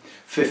had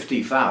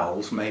 50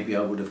 phals, maybe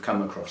I would have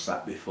come across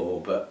that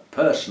before, but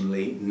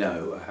personally,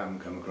 no, I haven't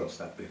come across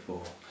that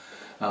before.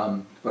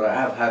 But I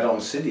have had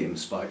Oncidium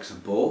spikes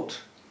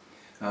abort.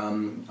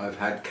 I've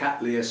had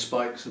Cattleya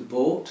spikes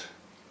abort.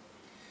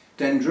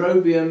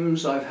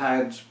 Dendrobiums, I've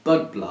had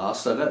bud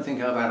blast. I don't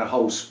think I've had a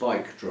whole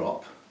spike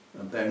drop.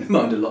 And bear in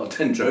mind, a lot of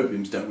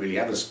dendrobiums don't really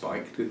have a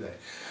spike, do they?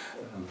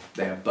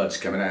 They have buds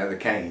coming out of the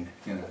cane.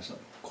 You know, it's not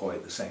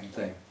quite the same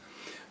thing.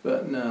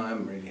 But no, I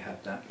haven't really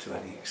had that to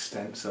any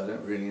extent, so I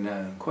don't really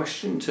know.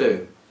 Question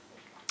 2.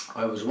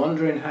 I was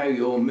wondering how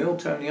your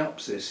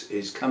Miltoniopsis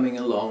is coming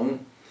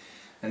along,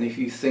 and if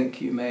you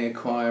think you may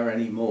acquire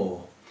any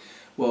more.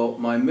 Well,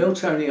 my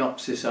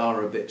Miltoniopsis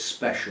are a bit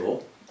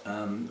special.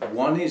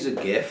 1 is a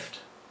gift.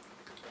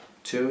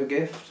 2 a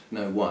gift?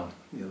 No, 1.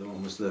 The other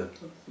one was the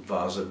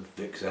Vasa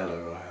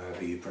Vixella, or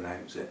however you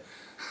pronounce it.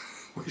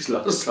 Which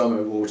last time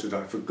I watered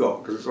I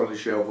forgot because it's on a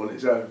shelf on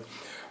its own.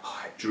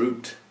 Oh, it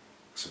drooped.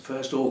 It's the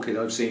first orchid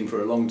I've seen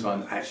for a long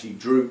time that actually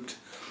drooped.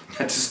 I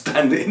had to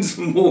stand it in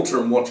some water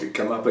and watch it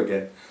come up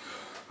again.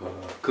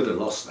 Could have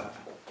lost that.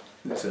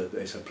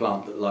 It's a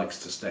plant that likes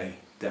to stay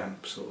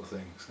damp, sort of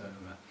thing. So,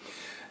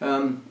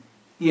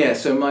 yeah,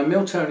 so my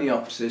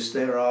Miltoniopsis,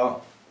 there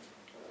are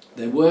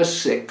There were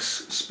 6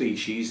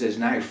 species, there's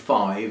now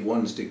 5,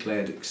 one's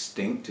declared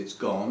extinct, it's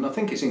gone. I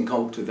think it's in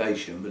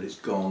cultivation, but it's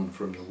gone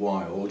from the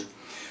wild.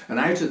 And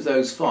out of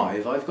those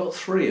 5, I've got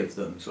 3 of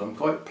them, so I'm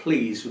quite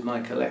pleased with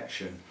my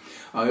collection.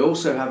 I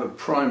also have a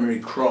primary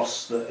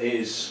cross that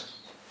is,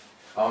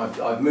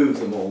 I've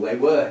moved them all, they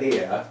were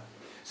here,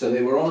 so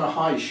they were on a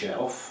high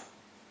shelf,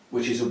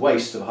 which is a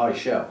waste of high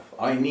shelf.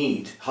 I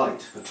need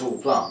height for tall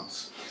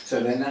plants, so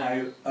they're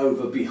now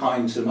over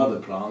behind some other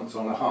plants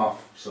on a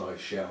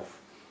half-size shelf,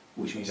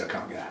 which means I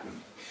can't get at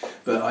them.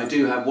 But I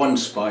do have one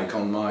spike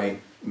on my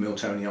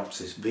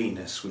Miltoniopsis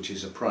Venus, which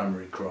is a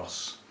primary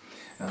cross.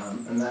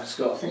 And that's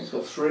got, I think it's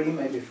got 3,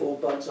 maybe 4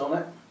 buds on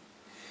it.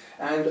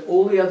 And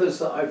all the others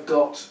that I've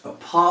got,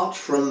 apart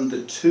from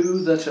the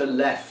 2 that are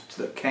left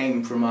that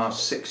came from our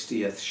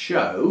 60th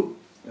show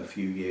a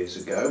few years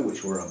ago,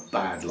 which were a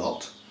bad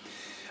lot,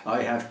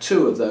 I have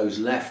 2 of those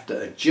left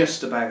that are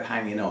just about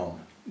hanging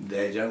on.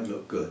 They don't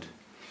look good.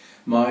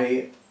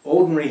 My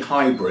ordinary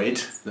hybrid,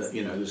 that,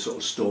 you know, the sort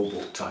of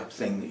store-bought type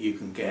thing that you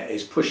can get,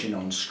 is pushing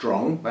on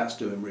strong. That's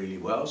doing really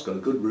well. It's got a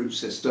good root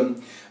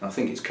system, and I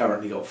think it's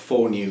currently got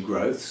 4 new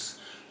growths.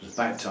 It's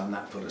about time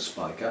that put a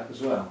spike up as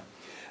well.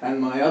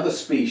 And my other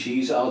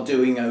species are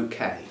doing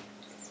okay.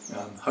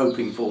 I'm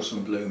hoping for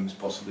some blooms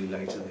possibly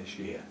later this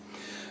year.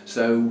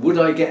 So would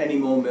I get any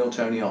more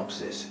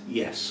Miltoniopsis?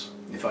 Yes.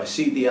 If I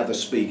see the other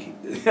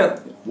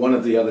one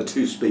of the other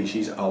 2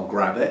 species, I'll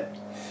grab it.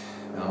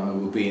 I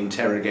will be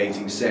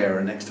interrogating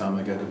Sarah next time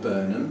I go to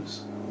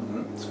Burnham's.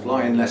 It's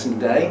flying lesson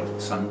day,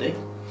 Sunday.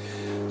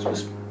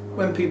 It's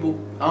when people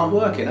aren't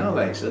working, are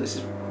they? So this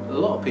is a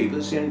lot of people,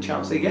 it's the only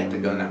chance they get to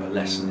go and have a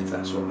lesson if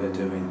that's what they're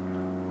doing.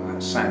 Well,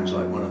 that sounds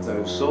like one of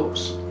those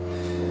sorts.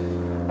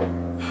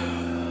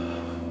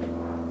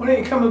 Why don't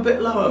you come a bit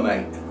lower,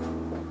 mate?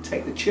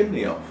 Take the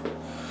chimney off.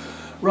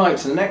 Right,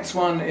 so the next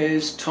one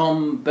is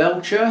Tom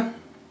Belcher.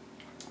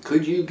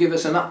 Could you give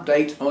us an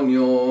update on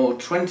your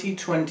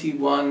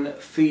 2021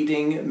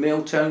 Feeding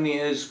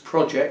Miltonias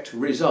project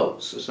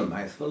results? That's a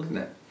mouthful, isn't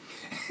it?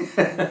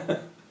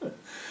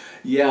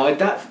 Yeah,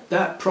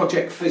 that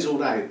project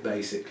fizzled out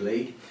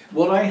basically.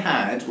 What I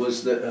had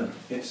was that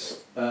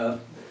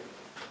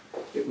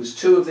it was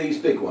 2 of these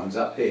big ones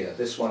up here,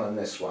 this one and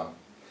this one.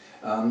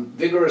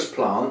 Vigorous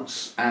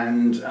plants,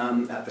 and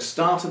at the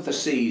start of the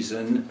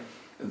season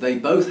they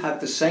both had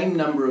the same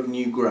number of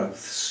new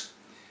growths.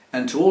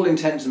 And to all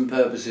intents and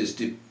purposes,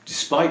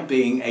 despite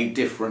being a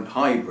different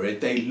hybrid,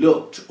 they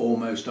looked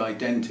almost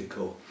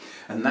identical.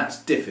 And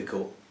that's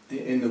difficult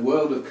in the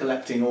world of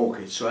collecting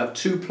orchids. So I have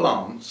 2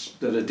 plants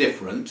that are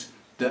different,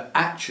 that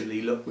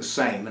actually look the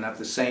same and have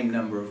the same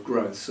number of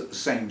growths at the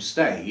same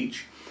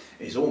stage,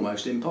 is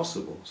almost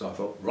impossible. So I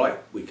thought, right,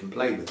 we can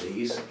play with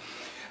these.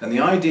 And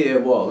the idea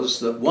was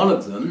that one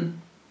of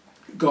them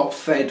got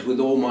fed with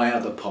all my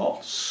other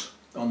pots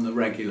on the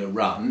regular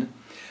run,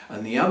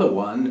 and the other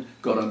one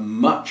got a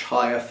much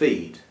higher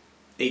feed.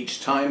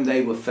 Each time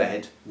they were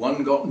fed,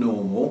 one got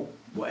normal,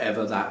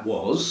 whatever that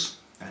was,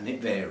 and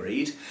it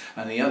varied,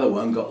 and the other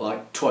one got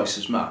like twice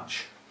as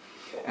much.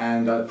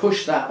 And I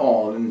pushed that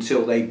on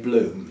until they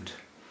bloomed.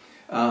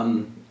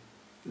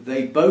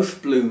 They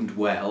both bloomed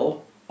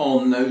well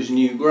on those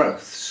new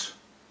growths.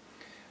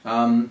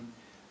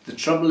 The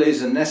trouble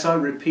is, unless I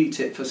repeat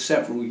it for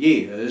several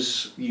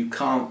years, you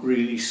can't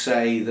really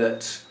say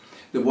that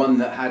the one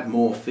that had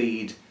more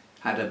feed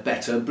had a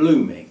better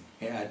blooming.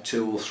 It had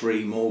 2 or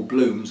 3 more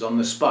blooms on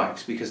the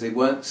spikes because they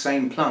weren't the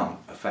same plant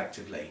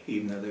effectively,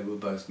 even though they were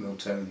both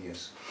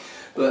Miltonias.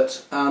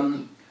 But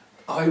I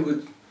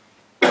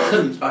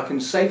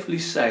can safely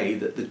say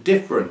that the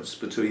difference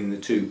between the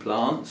 2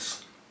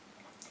 plants,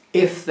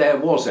 if there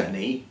was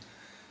any,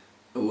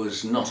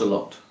 was not a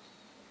lot.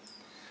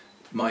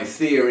 My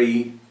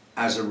theory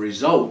as a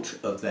result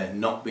of there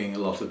not being a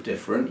lot of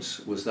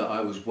difference was that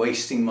I was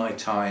wasting my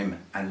time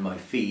and my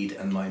feed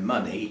and my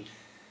money,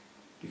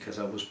 because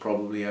I was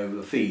probably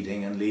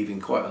overfeeding and leaving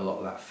quite a lot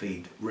of that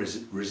feed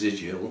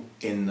residual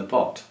in the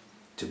pot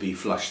to be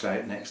flushed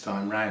out next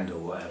time round or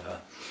whatever.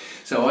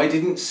 So I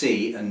didn't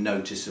see a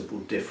noticeable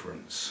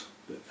difference.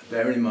 But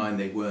bear in mind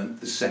they weren't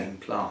the same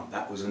plant.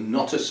 That was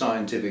not a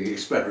scientific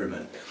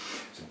experiment.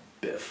 It's a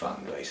bit of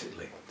fun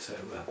basically. So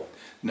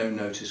no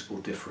noticeable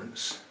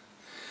difference.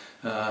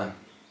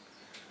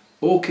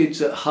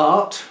 Orchids at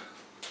Heart,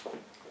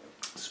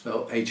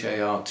 spelled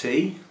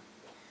H-A-R-T,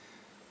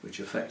 which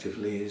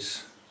effectively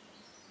is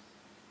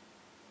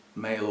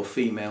male or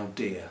female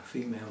deer.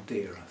 Female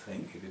deer, I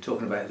think. If you're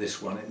talking about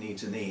this one, it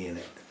needs an E in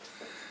it.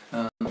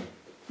 Well,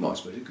 I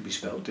suppose it could be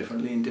spelled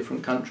differently in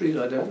different countries,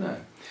 I don't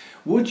know.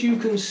 Would you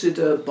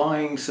consider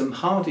buying some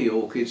hardy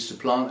orchids to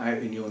plant out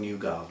in your new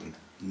garden?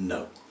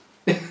 No.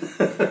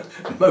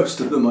 Most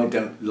of them I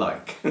don't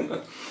like.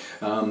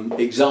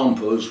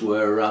 Examples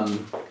were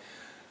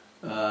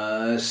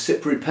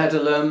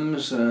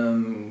Cypripedalums,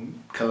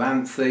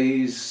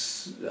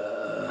 Calanthes,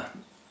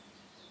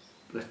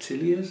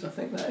 Latilias, I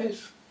think that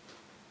is.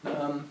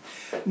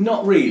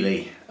 Not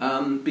really,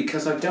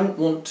 because I don't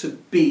want to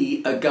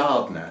be a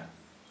gardener,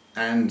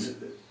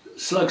 and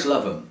slugs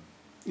love them.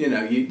 You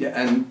know,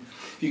 and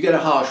If you get a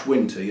harsh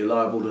winter, you're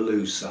liable to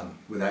lose some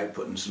without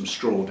putting some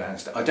straw down.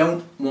 I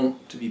don't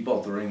want to be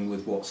bothering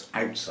with what's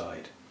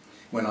outside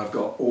when I've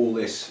got all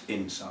this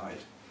inside.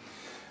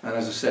 And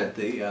as I said,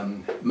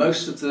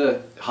 most of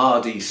the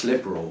hardy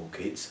slipper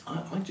orchids,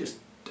 I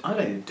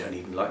don't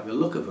even like the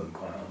look of them,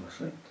 quite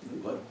honestly. They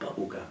look like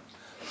bubble gum.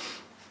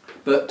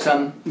 But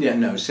yeah,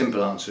 no,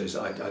 simple answer is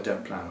I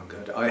don't plan on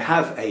going to. I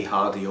have a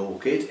hardy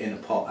orchid in a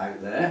pot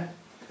out there,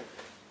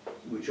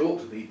 which ought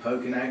to be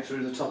poking out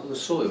through the top of the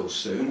soil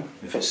soon,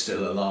 if it's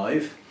still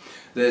alive.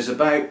 There's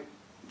about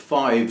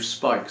 5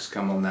 spikes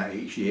come on that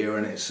each year,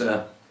 and it's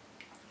a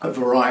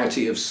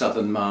variety of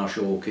southern marsh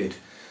orchid.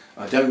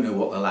 I don't know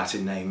what the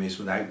Latin name is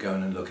without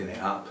going and looking it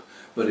up,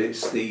 but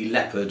it's the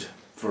leopard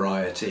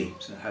variety,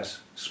 so it has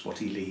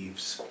spotty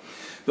leaves.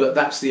 But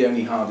that's the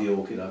only hardy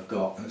orchid I've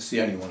got, and it's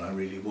the only one I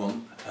really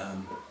want.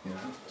 You know,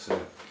 so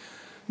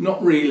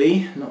not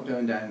really, not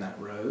going down that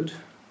road.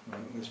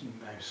 Right, where's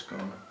my mouse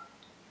gone?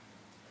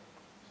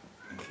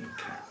 Making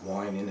cat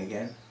whining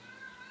again.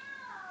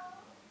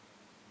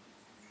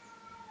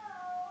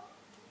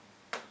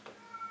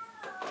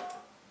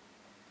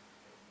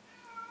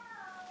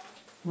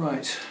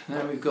 Right,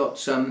 now we've got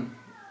some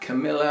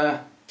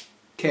Camilla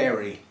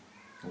Carey,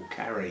 or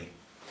Carey.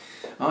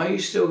 Are you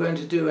still going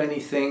to do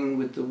anything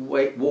with the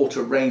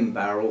water rain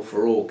barrel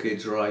for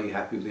orchids, or are you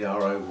happy with the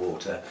RO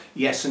water?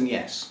 Yes and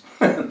yes.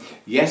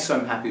 Yes,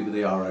 I'm happy with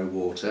the RO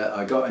water.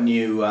 I got a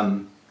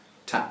new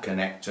tap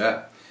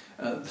connector,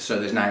 so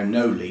there's now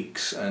no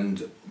leaks,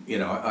 and you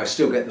know, I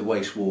still get the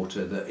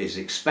wastewater that is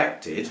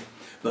expected,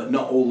 but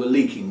not all the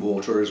leaking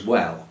water as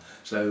well.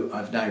 So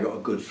I've now got a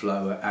good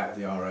flow out of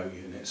the RO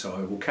unit, so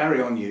I will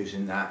carry on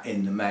using that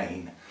in the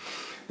main.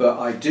 But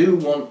I do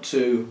want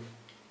to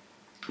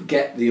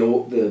get the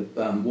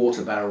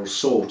water barrel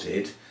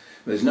sorted.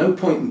 There's no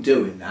point in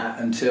doing that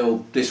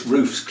until this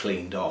roof's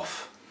cleaned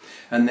off.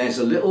 And there's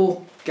a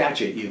little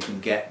gadget you can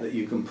get that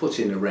you can put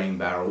in a rain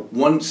barrel.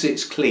 Once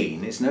it's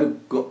clean, it's no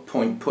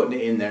point putting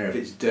it in there if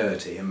it's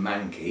dirty and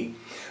manky,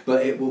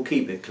 but it will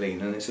keep it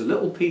clean. And it's a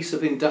little piece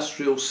of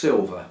industrial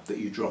silver that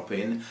you drop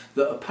in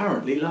that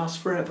apparently lasts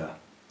forever.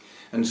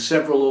 And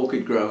several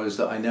orchid growers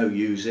that I know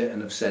use it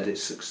and have said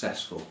it's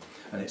successful.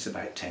 And it's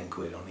about 10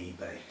 quid on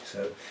eBay.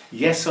 So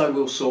yes, I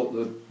will sort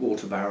the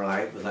water barrel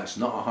out, but that's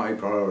not a high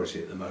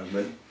priority at the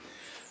moment.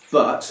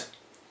 But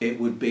it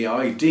would be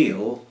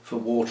ideal for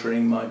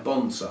watering my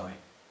bonsai,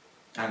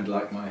 and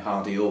like my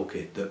hardy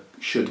orchid that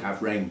should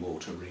have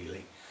rainwater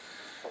really.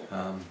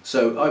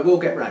 So I will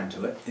get round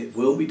to it. It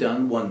will be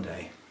done one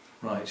day.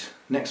 Right,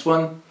 next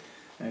one.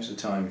 How's the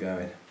time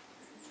going?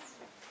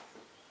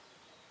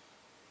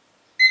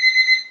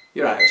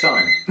 You're out of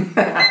time.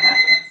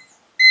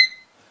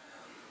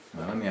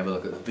 Well, let me have a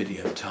look at the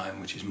video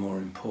time, which is more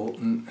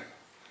important.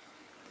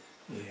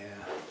 Yeah,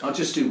 I'll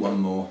just do one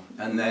more,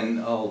 and then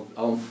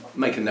I'll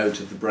make a note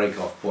of the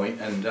break-off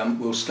point, and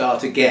we'll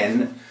start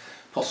again,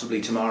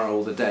 possibly tomorrow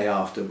or the day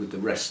after, with the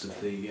rest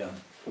of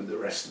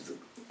the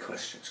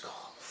questions. God,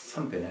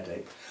 thumping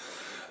headache.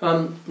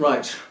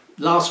 Right,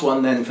 last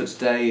one then for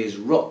today is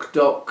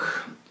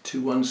RockDoc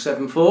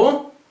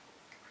 2174.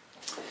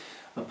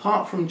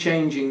 Apart from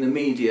changing the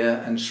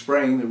media and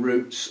spraying the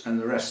roots and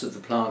the rest of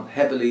the plant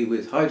heavily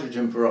with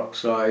hydrogen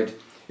peroxide,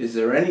 is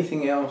there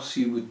anything else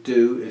you would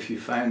do if you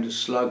found a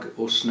slug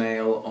or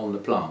snail on the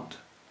plant?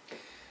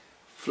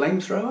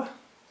 Flamethrower?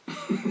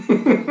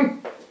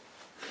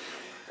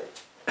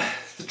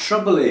 The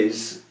trouble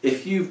is,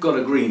 if you've got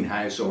a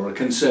greenhouse or a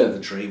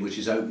conservatory which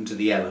is open to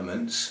the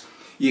elements,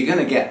 you're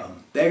going to get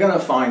them. They're going to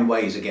find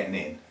ways of getting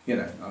in. You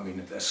know, I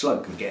mean, a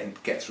slug can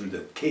get through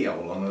the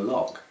keyhole on a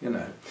lock, you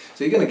know.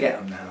 So you're going to get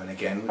them now and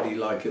again, whether you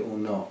like it or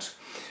not.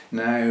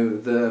 Now,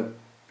 the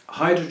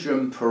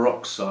hydrogen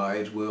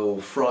peroxide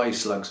will fry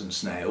slugs and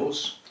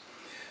snails,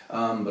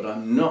 but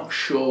I'm not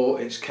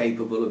sure it's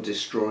capable of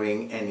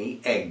destroying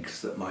any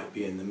eggs that might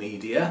be in the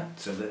media,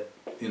 so that,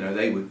 you know,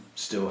 they would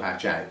still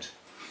hatch out.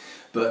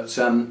 But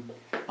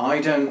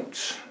I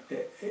don't,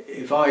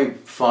 if I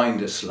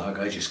find a slug,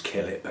 I just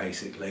kill it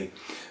basically.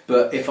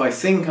 But if I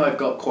think I've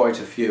got quite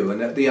a few,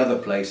 and at the other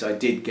place I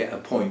did get a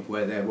point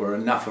where there were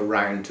enough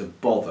around to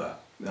bother,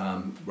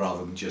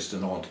 rather than just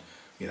an odd,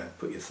 you know,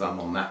 put your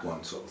thumb on that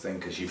one sort of thing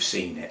because you've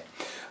seen it.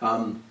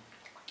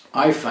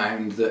 I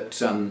found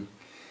that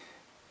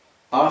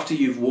after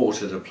you've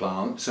watered a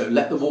plant, so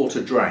let the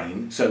water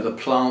drain, so the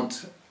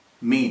plant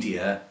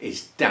media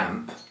is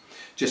damp,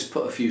 just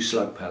put a few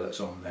slug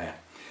pellets on there.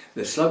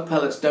 The slug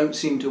pellets don't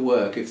seem to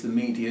work if the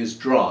media is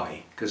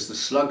dry, because the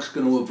slug's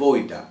going to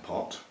avoid that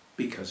pot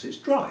because it's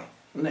dry,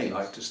 and they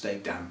like to stay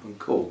damp and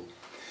cool.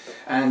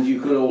 And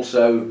you could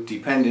also,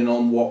 depending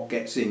on what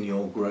gets in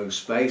your grow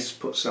space,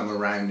 put some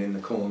around in the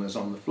corners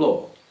on the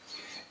floor.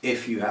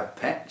 If you have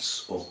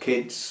pets or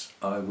kids,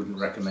 I wouldn't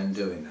recommend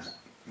doing that.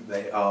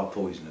 They are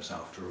poisonous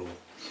after all.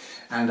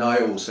 And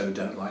I also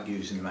don't like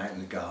using them out in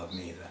the garden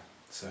either.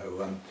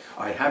 So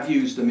I have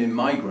used them in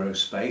my grow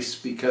space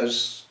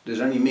because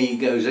there's only me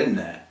goes in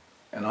there,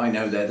 and I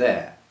know they're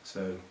there.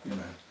 So, you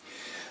know.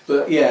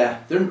 But yeah,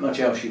 there isn't much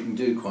else you can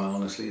do, quite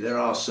honestly. There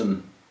are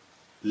some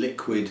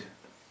liquid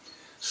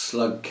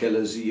slug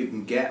killers that you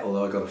can get,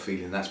 although I got a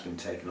feeling that's been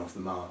taken off the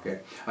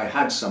market. I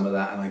had some of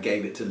that and I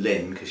gave it to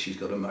Lynn because she's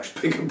got a much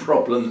bigger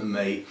problem than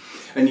me.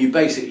 And you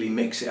basically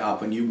mix it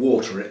up and you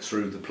water it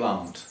through the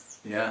plant,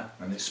 yeah,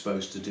 and it's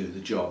supposed to do the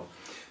job.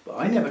 But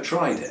I never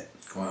tried it,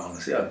 quite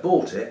honestly. I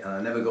bought it and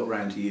I never got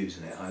round to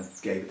using it. I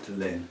gave it to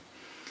Lynn.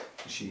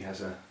 She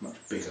has a much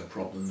bigger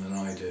problem than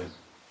I do.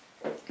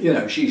 You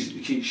know,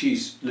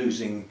 she's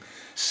losing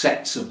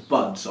sets of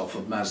buds off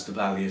of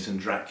Masdevallias and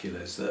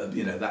Draculas that,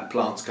 you know, that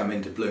plant's come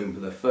into bloom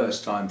for the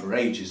first time for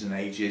ages and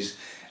ages,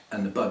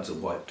 and the buds are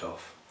wiped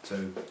off. So,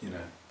 you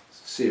know,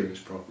 it's a serious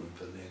problem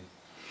for Lynn.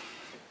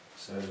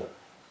 So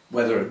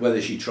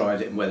whether she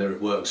tried it and whether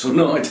it works or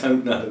not, I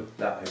don't know.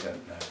 That I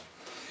don't know.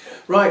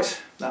 Right,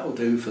 that'll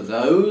do for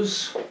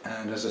those.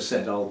 And as I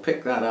said, I'll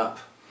pick that up.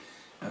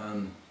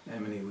 How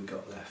many have we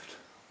got left?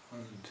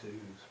 1, 2,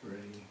 3,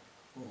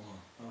 4,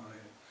 5,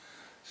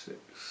 6,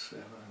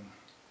 7,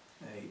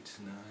 8,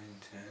 9,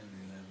 10,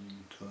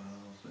 11, 12,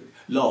 13.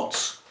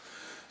 Lots.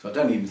 So I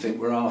don't even think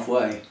we're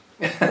halfway.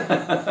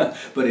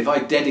 But if I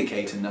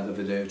dedicate another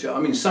video to, I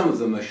mean, some of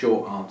them are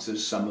short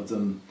answers, some of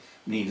them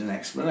need an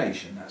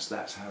explanation.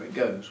 That's how it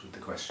goes with the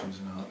questions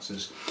and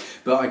answers.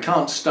 But I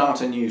can't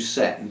start a new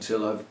set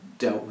until I've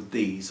dealt with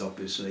these,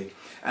 obviously.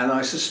 And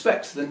I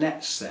suspect the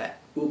next set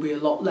will be a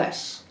lot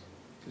less.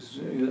 Because,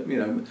 you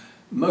know,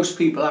 most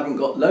people haven't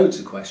got loads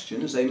of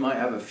questions, they might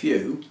have a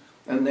few,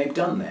 and they've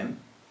done them,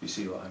 you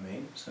see what I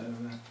mean? So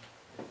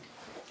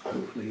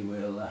hopefully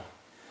we'll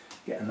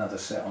get another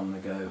set on the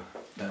go.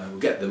 We'll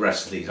get the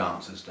rest of these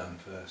answers done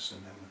first,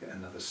 and then we'll get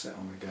another set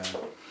on the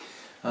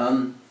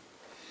go.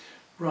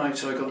 Right,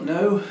 so I've got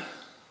no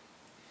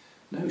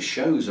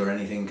shows or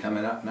anything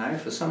coming up now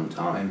for some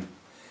time.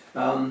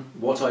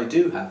 What I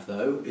do have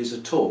though is a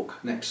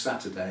talk next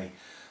Saturday.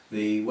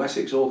 The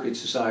Wessex Orchid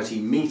Society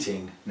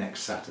meeting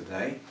next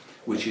Saturday,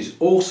 which is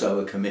also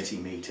a committee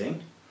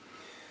meeting.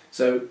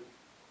 So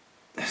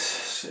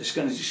it's just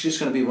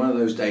going to be one of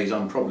those days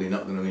I'm probably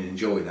not going to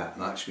enjoy that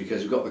much,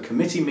 because we've got the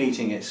committee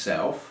meeting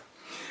itself,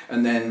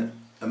 and then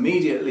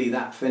immediately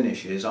that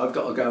finishes, I've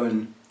got to go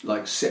and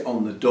like sit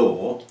on the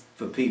door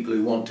for people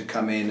who want to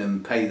come in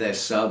and pay their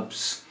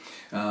subs.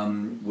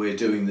 We're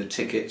doing the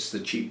tickets,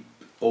 the cheap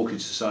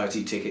Orchid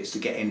Society tickets to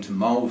get into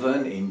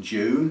Malvern in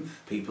June.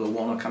 People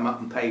want to come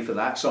up and pay for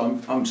that, so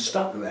I'm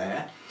stuck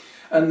there.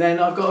 And then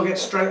I've got to get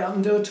straight up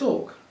and do a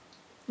talk,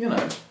 you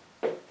know.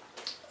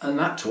 And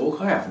that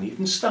talk I haven't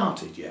even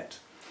started yet.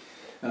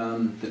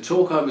 The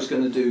talk I was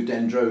going to do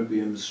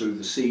dendrobiums through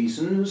the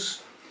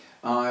seasons.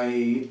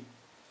 I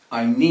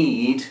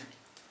need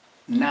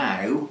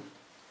now,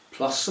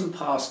 plus some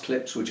past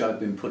clips which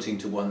I've been putting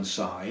to one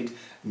side,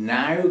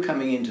 now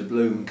coming into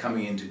bloom,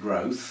 coming into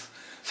growth,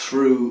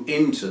 through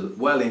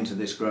well into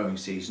this growing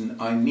season.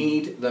 I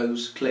need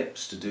those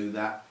clips to do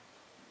that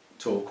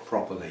talk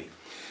properly.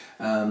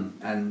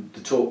 And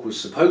the talk was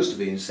supposed to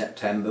be in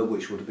September,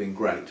 which would have been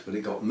great, but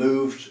it got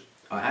moved.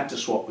 I had to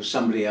swap with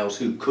somebody else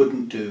who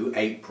couldn't do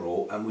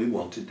April, and we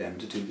wanted them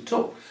to do the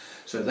talk.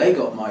 So they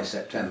got my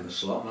September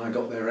slot and I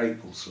got their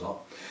April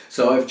slot.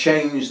 So I've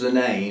changed the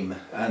name,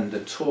 and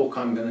the talk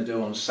I'm going to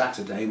do on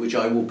Saturday, which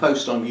I will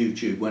post on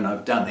YouTube when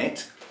I've done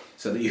it,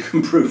 so that you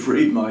can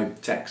proofread my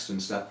text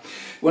and stuff.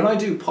 When I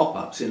do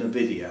pop-ups in a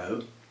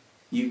video,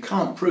 you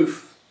can't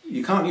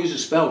use a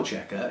spell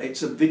checker,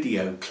 it's a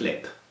video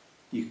clip.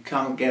 You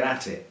can't get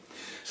at it.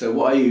 So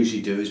what I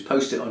usually do is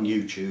post it on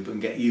YouTube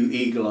and get you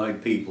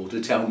eagle-eyed people to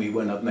tell me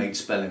when I've made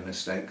spelling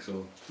mistakes,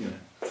 or, you know,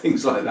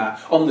 things like that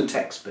on the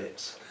text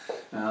bits.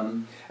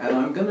 And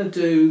I'm going to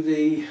do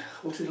the,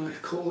 what did I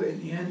call it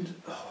in the end?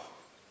 Oh.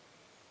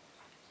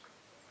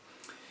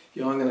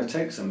 Yeah, I'm going to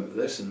take some of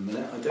this in a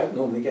minute. I don't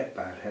normally get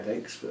bad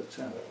headaches, but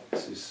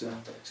this is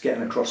it's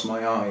getting across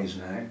my eyes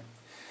now.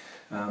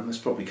 That's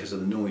probably because of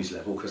the noise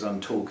level, because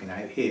I'm talking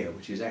out here,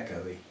 which is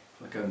echoey.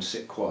 If I go and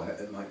sit quiet,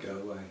 it might go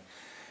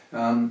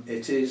away.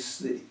 It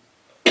is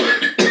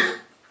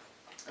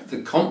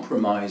the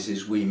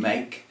compromises we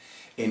make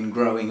in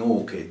growing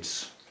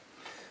orchids.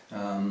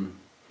 So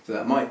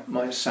that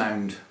might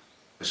sound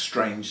a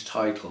strange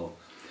title,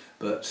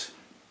 but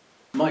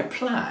my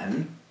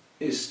plan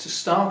is to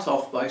start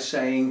off by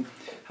saying,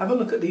 have a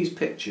look at these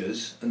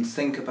pictures and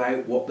think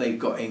about what they've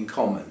got in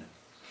common.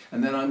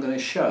 And then I'm going to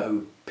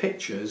show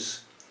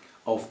pictures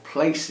of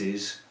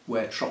places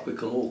where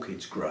tropical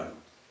orchids grow.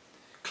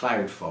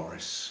 Cloud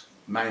forests,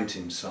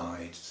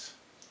 mountainsides,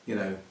 you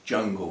know,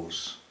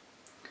 jungles,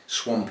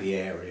 swampy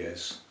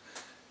areas.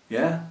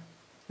 Yeah?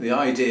 The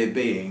idea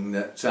being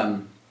that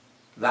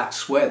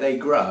that's where they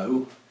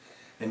grow,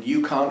 and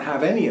you can't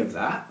have any of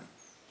that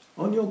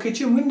on your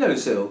kitchen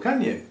windowsill,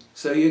 can you?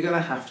 So you're going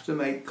to have to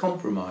make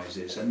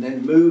compromises and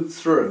then move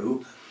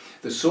through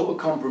the sort of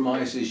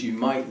compromises you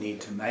might need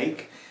to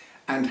make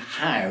and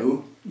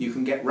how you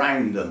can get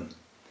round them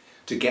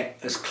to get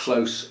as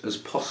close as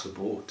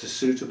possible to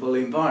suitable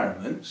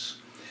environments,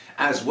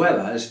 as well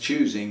as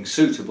choosing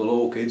suitable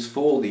orchids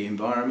for the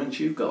environment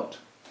you've got.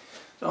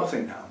 So I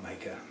think that'll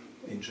make an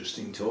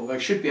interesting talk. I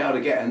should be able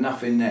to get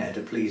enough in there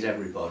to please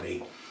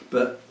everybody,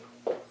 but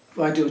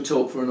I do a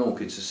talk for an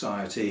Orchid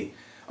Society,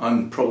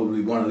 I'm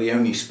probably one of the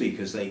only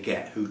speakers they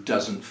get who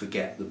doesn't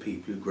forget the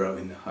people who grow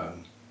in the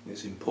home.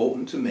 It's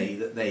important to me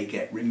that they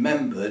get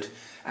remembered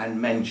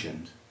and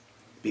mentioned,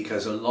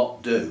 because a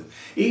lot do.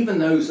 Even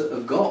those that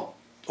have got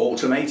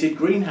automated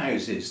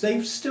greenhouses,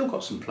 they've still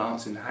got some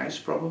plants in the house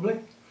probably,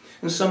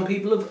 and some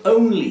people have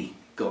only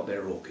got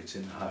their orchids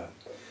in the home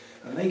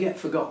and they get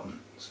forgotten.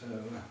 So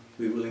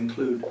we will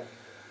include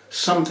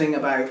something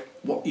about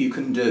what you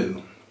can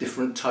do,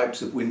 different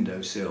types of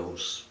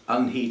windowsills,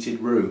 unheated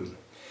room,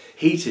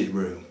 heated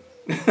room,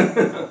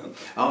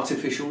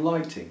 artificial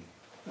lighting,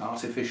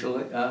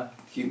 artificial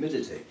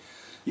humidity.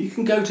 You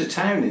can go to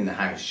town in the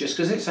house just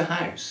because it's a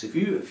house. If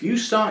you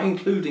start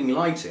including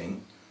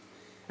lighting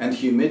and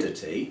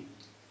humidity,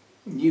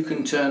 you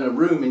can turn a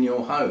room in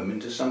your home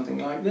into something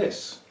like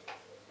this.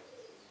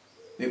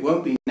 It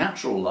won't be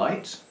natural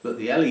light, but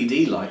the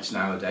LED lights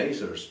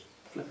nowadays are as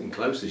flipping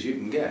close as you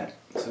can get.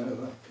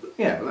 So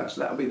yeah, well,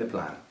 that'll be the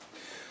plan.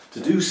 To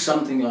do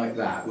something like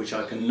that, which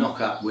I can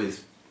knock up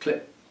with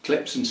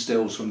clips and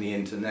stills from the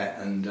internet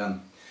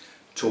and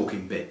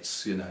talking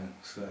bits, you know,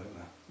 so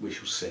we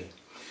shall see.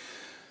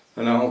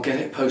 And I'll get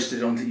it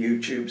posted onto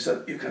YouTube so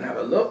that you can have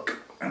a look,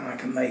 and I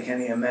can make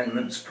any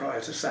amendments prior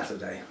to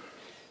Saturday,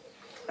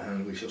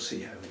 and we shall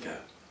see how we go.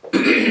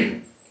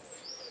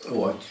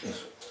 Oh,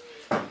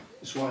 I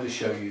just wanted to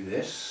show you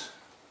this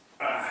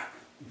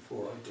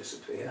before I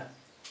disappear.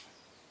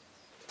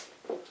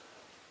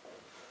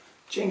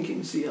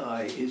 Jenkins the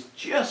Eye is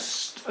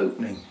just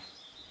opening.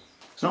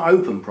 It's not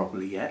open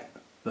properly yet,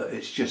 but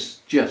it's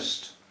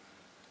just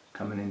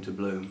coming into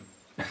bloom.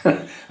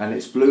 And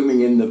it's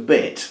blooming in the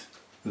bit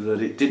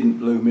that it didn't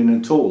bloom in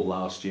at all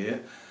last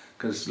year,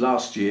 because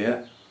last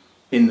year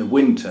in the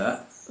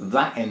winter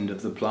that end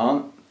of the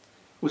plant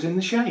was in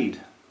the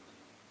shade,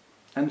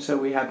 and so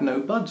we had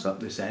no buds up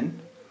this end,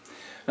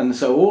 and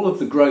so all of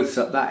the growths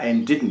up that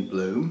end didn't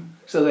bloom,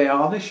 so they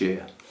are this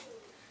year.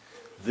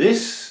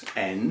 This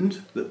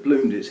end that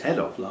bloomed its head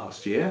off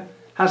last year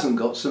hasn't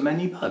got so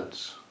many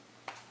buds.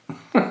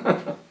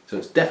 So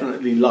it's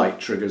definitely light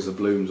triggers the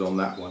blooms on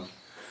that one,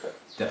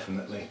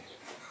 definitely.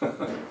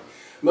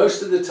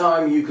 Most of the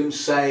time you can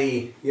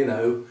say, you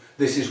know,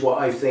 this is what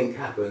I think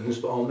happens,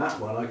 but on that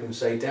one I can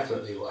say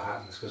definitely what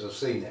happens because I've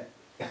seen it.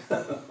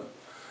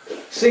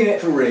 Seen it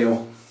for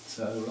real.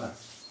 So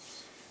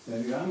there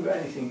we go. I haven't got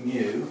anything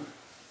new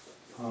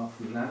apart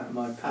from that.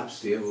 My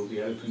Pabstia will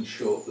be open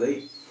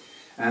shortly,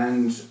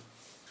 and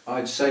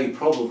I'd say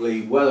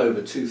probably well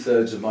over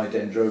 2/3 of my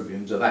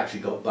dendrobiums have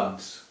actually got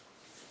buds.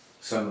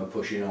 Some are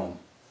pushing on,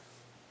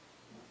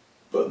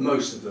 but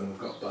most of them have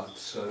got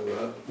buds,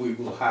 so we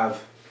will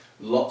have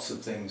lots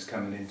of things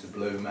coming into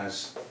bloom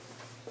as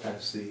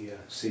the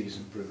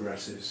season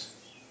progresses.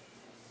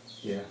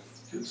 Yeah,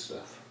 good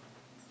stuff.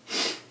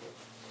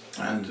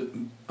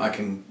 And I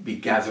can be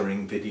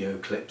gathering video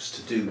clips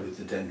to do with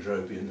the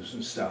dendrobiums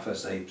and stuff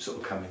as they sort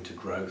of come into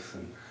growth,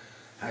 and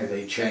how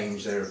they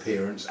change their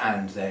appearance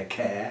and their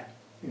care.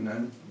 You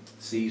know,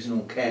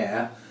 seasonal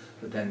care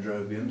for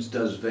dendrobiums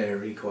does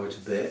vary quite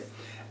a bit,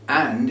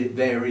 and it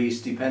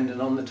varies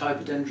depending on the type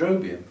of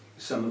dendrobium.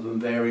 Some of them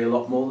vary a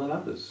lot more than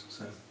others,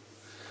 so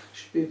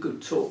should be a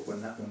good talk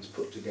when that one's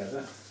put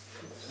together.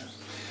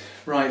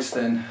 Right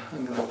then,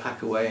 I'm going to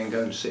pack away and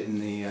go and sit in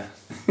the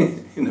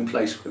in a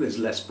place where there's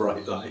less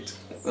bright light,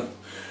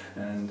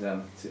 and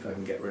see if I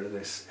can get rid of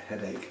this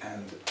headache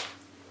and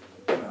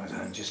I don't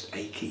know, just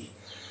achy.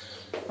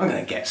 I'm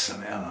going to get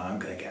something, I don't know, I'm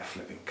going to get a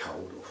flipping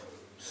cold or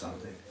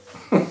something.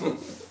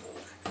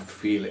 I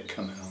feel it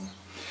coming on.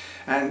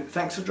 And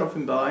thanks for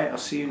dropping by. I'll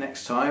see you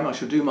next time. I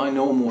shall do my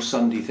normal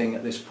Sunday thing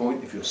at this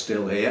point if you're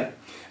still here.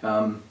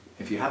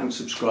 If you haven't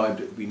subscribed,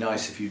 it would be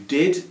nice if you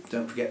did.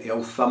 Don't forget the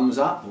old thumbs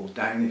up or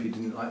down if you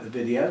didn't like the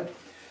video.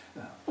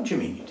 What do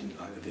you mean you didn't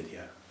like the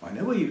video? I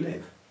know where you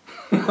live.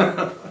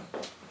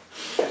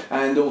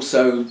 And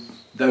also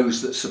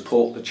those that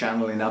support the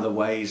channel in other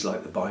ways,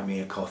 like the Buy Me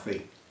a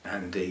Coffee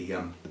and the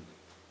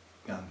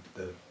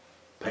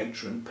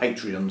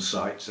Patreon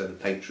site, so the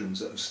patrons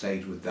that have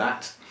stayed with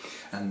that,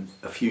 and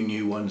a few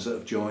new ones that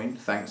have joined.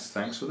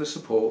 Thanks for the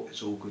support.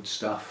 It's all good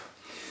stuff.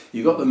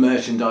 You've got the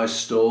merchandise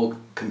store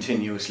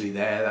continuously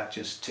there, that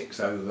just ticks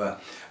over.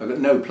 I've got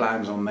no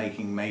plans on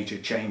making major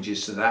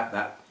changes to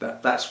that.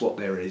 That's what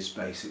there is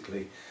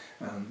basically.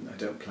 I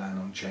don't plan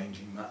on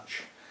changing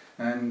much.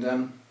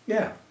 And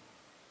yeah,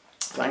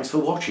 thanks for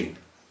watching.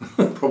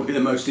 Probably the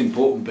most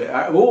important bit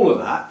out of all of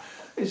that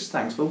is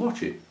thanks for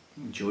watching.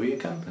 Enjoy your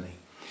company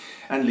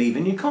and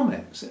leaving your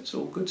comments. It's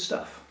all good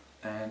stuff.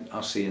 And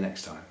I'll see you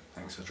next time.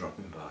 Thanks for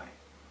dropping by.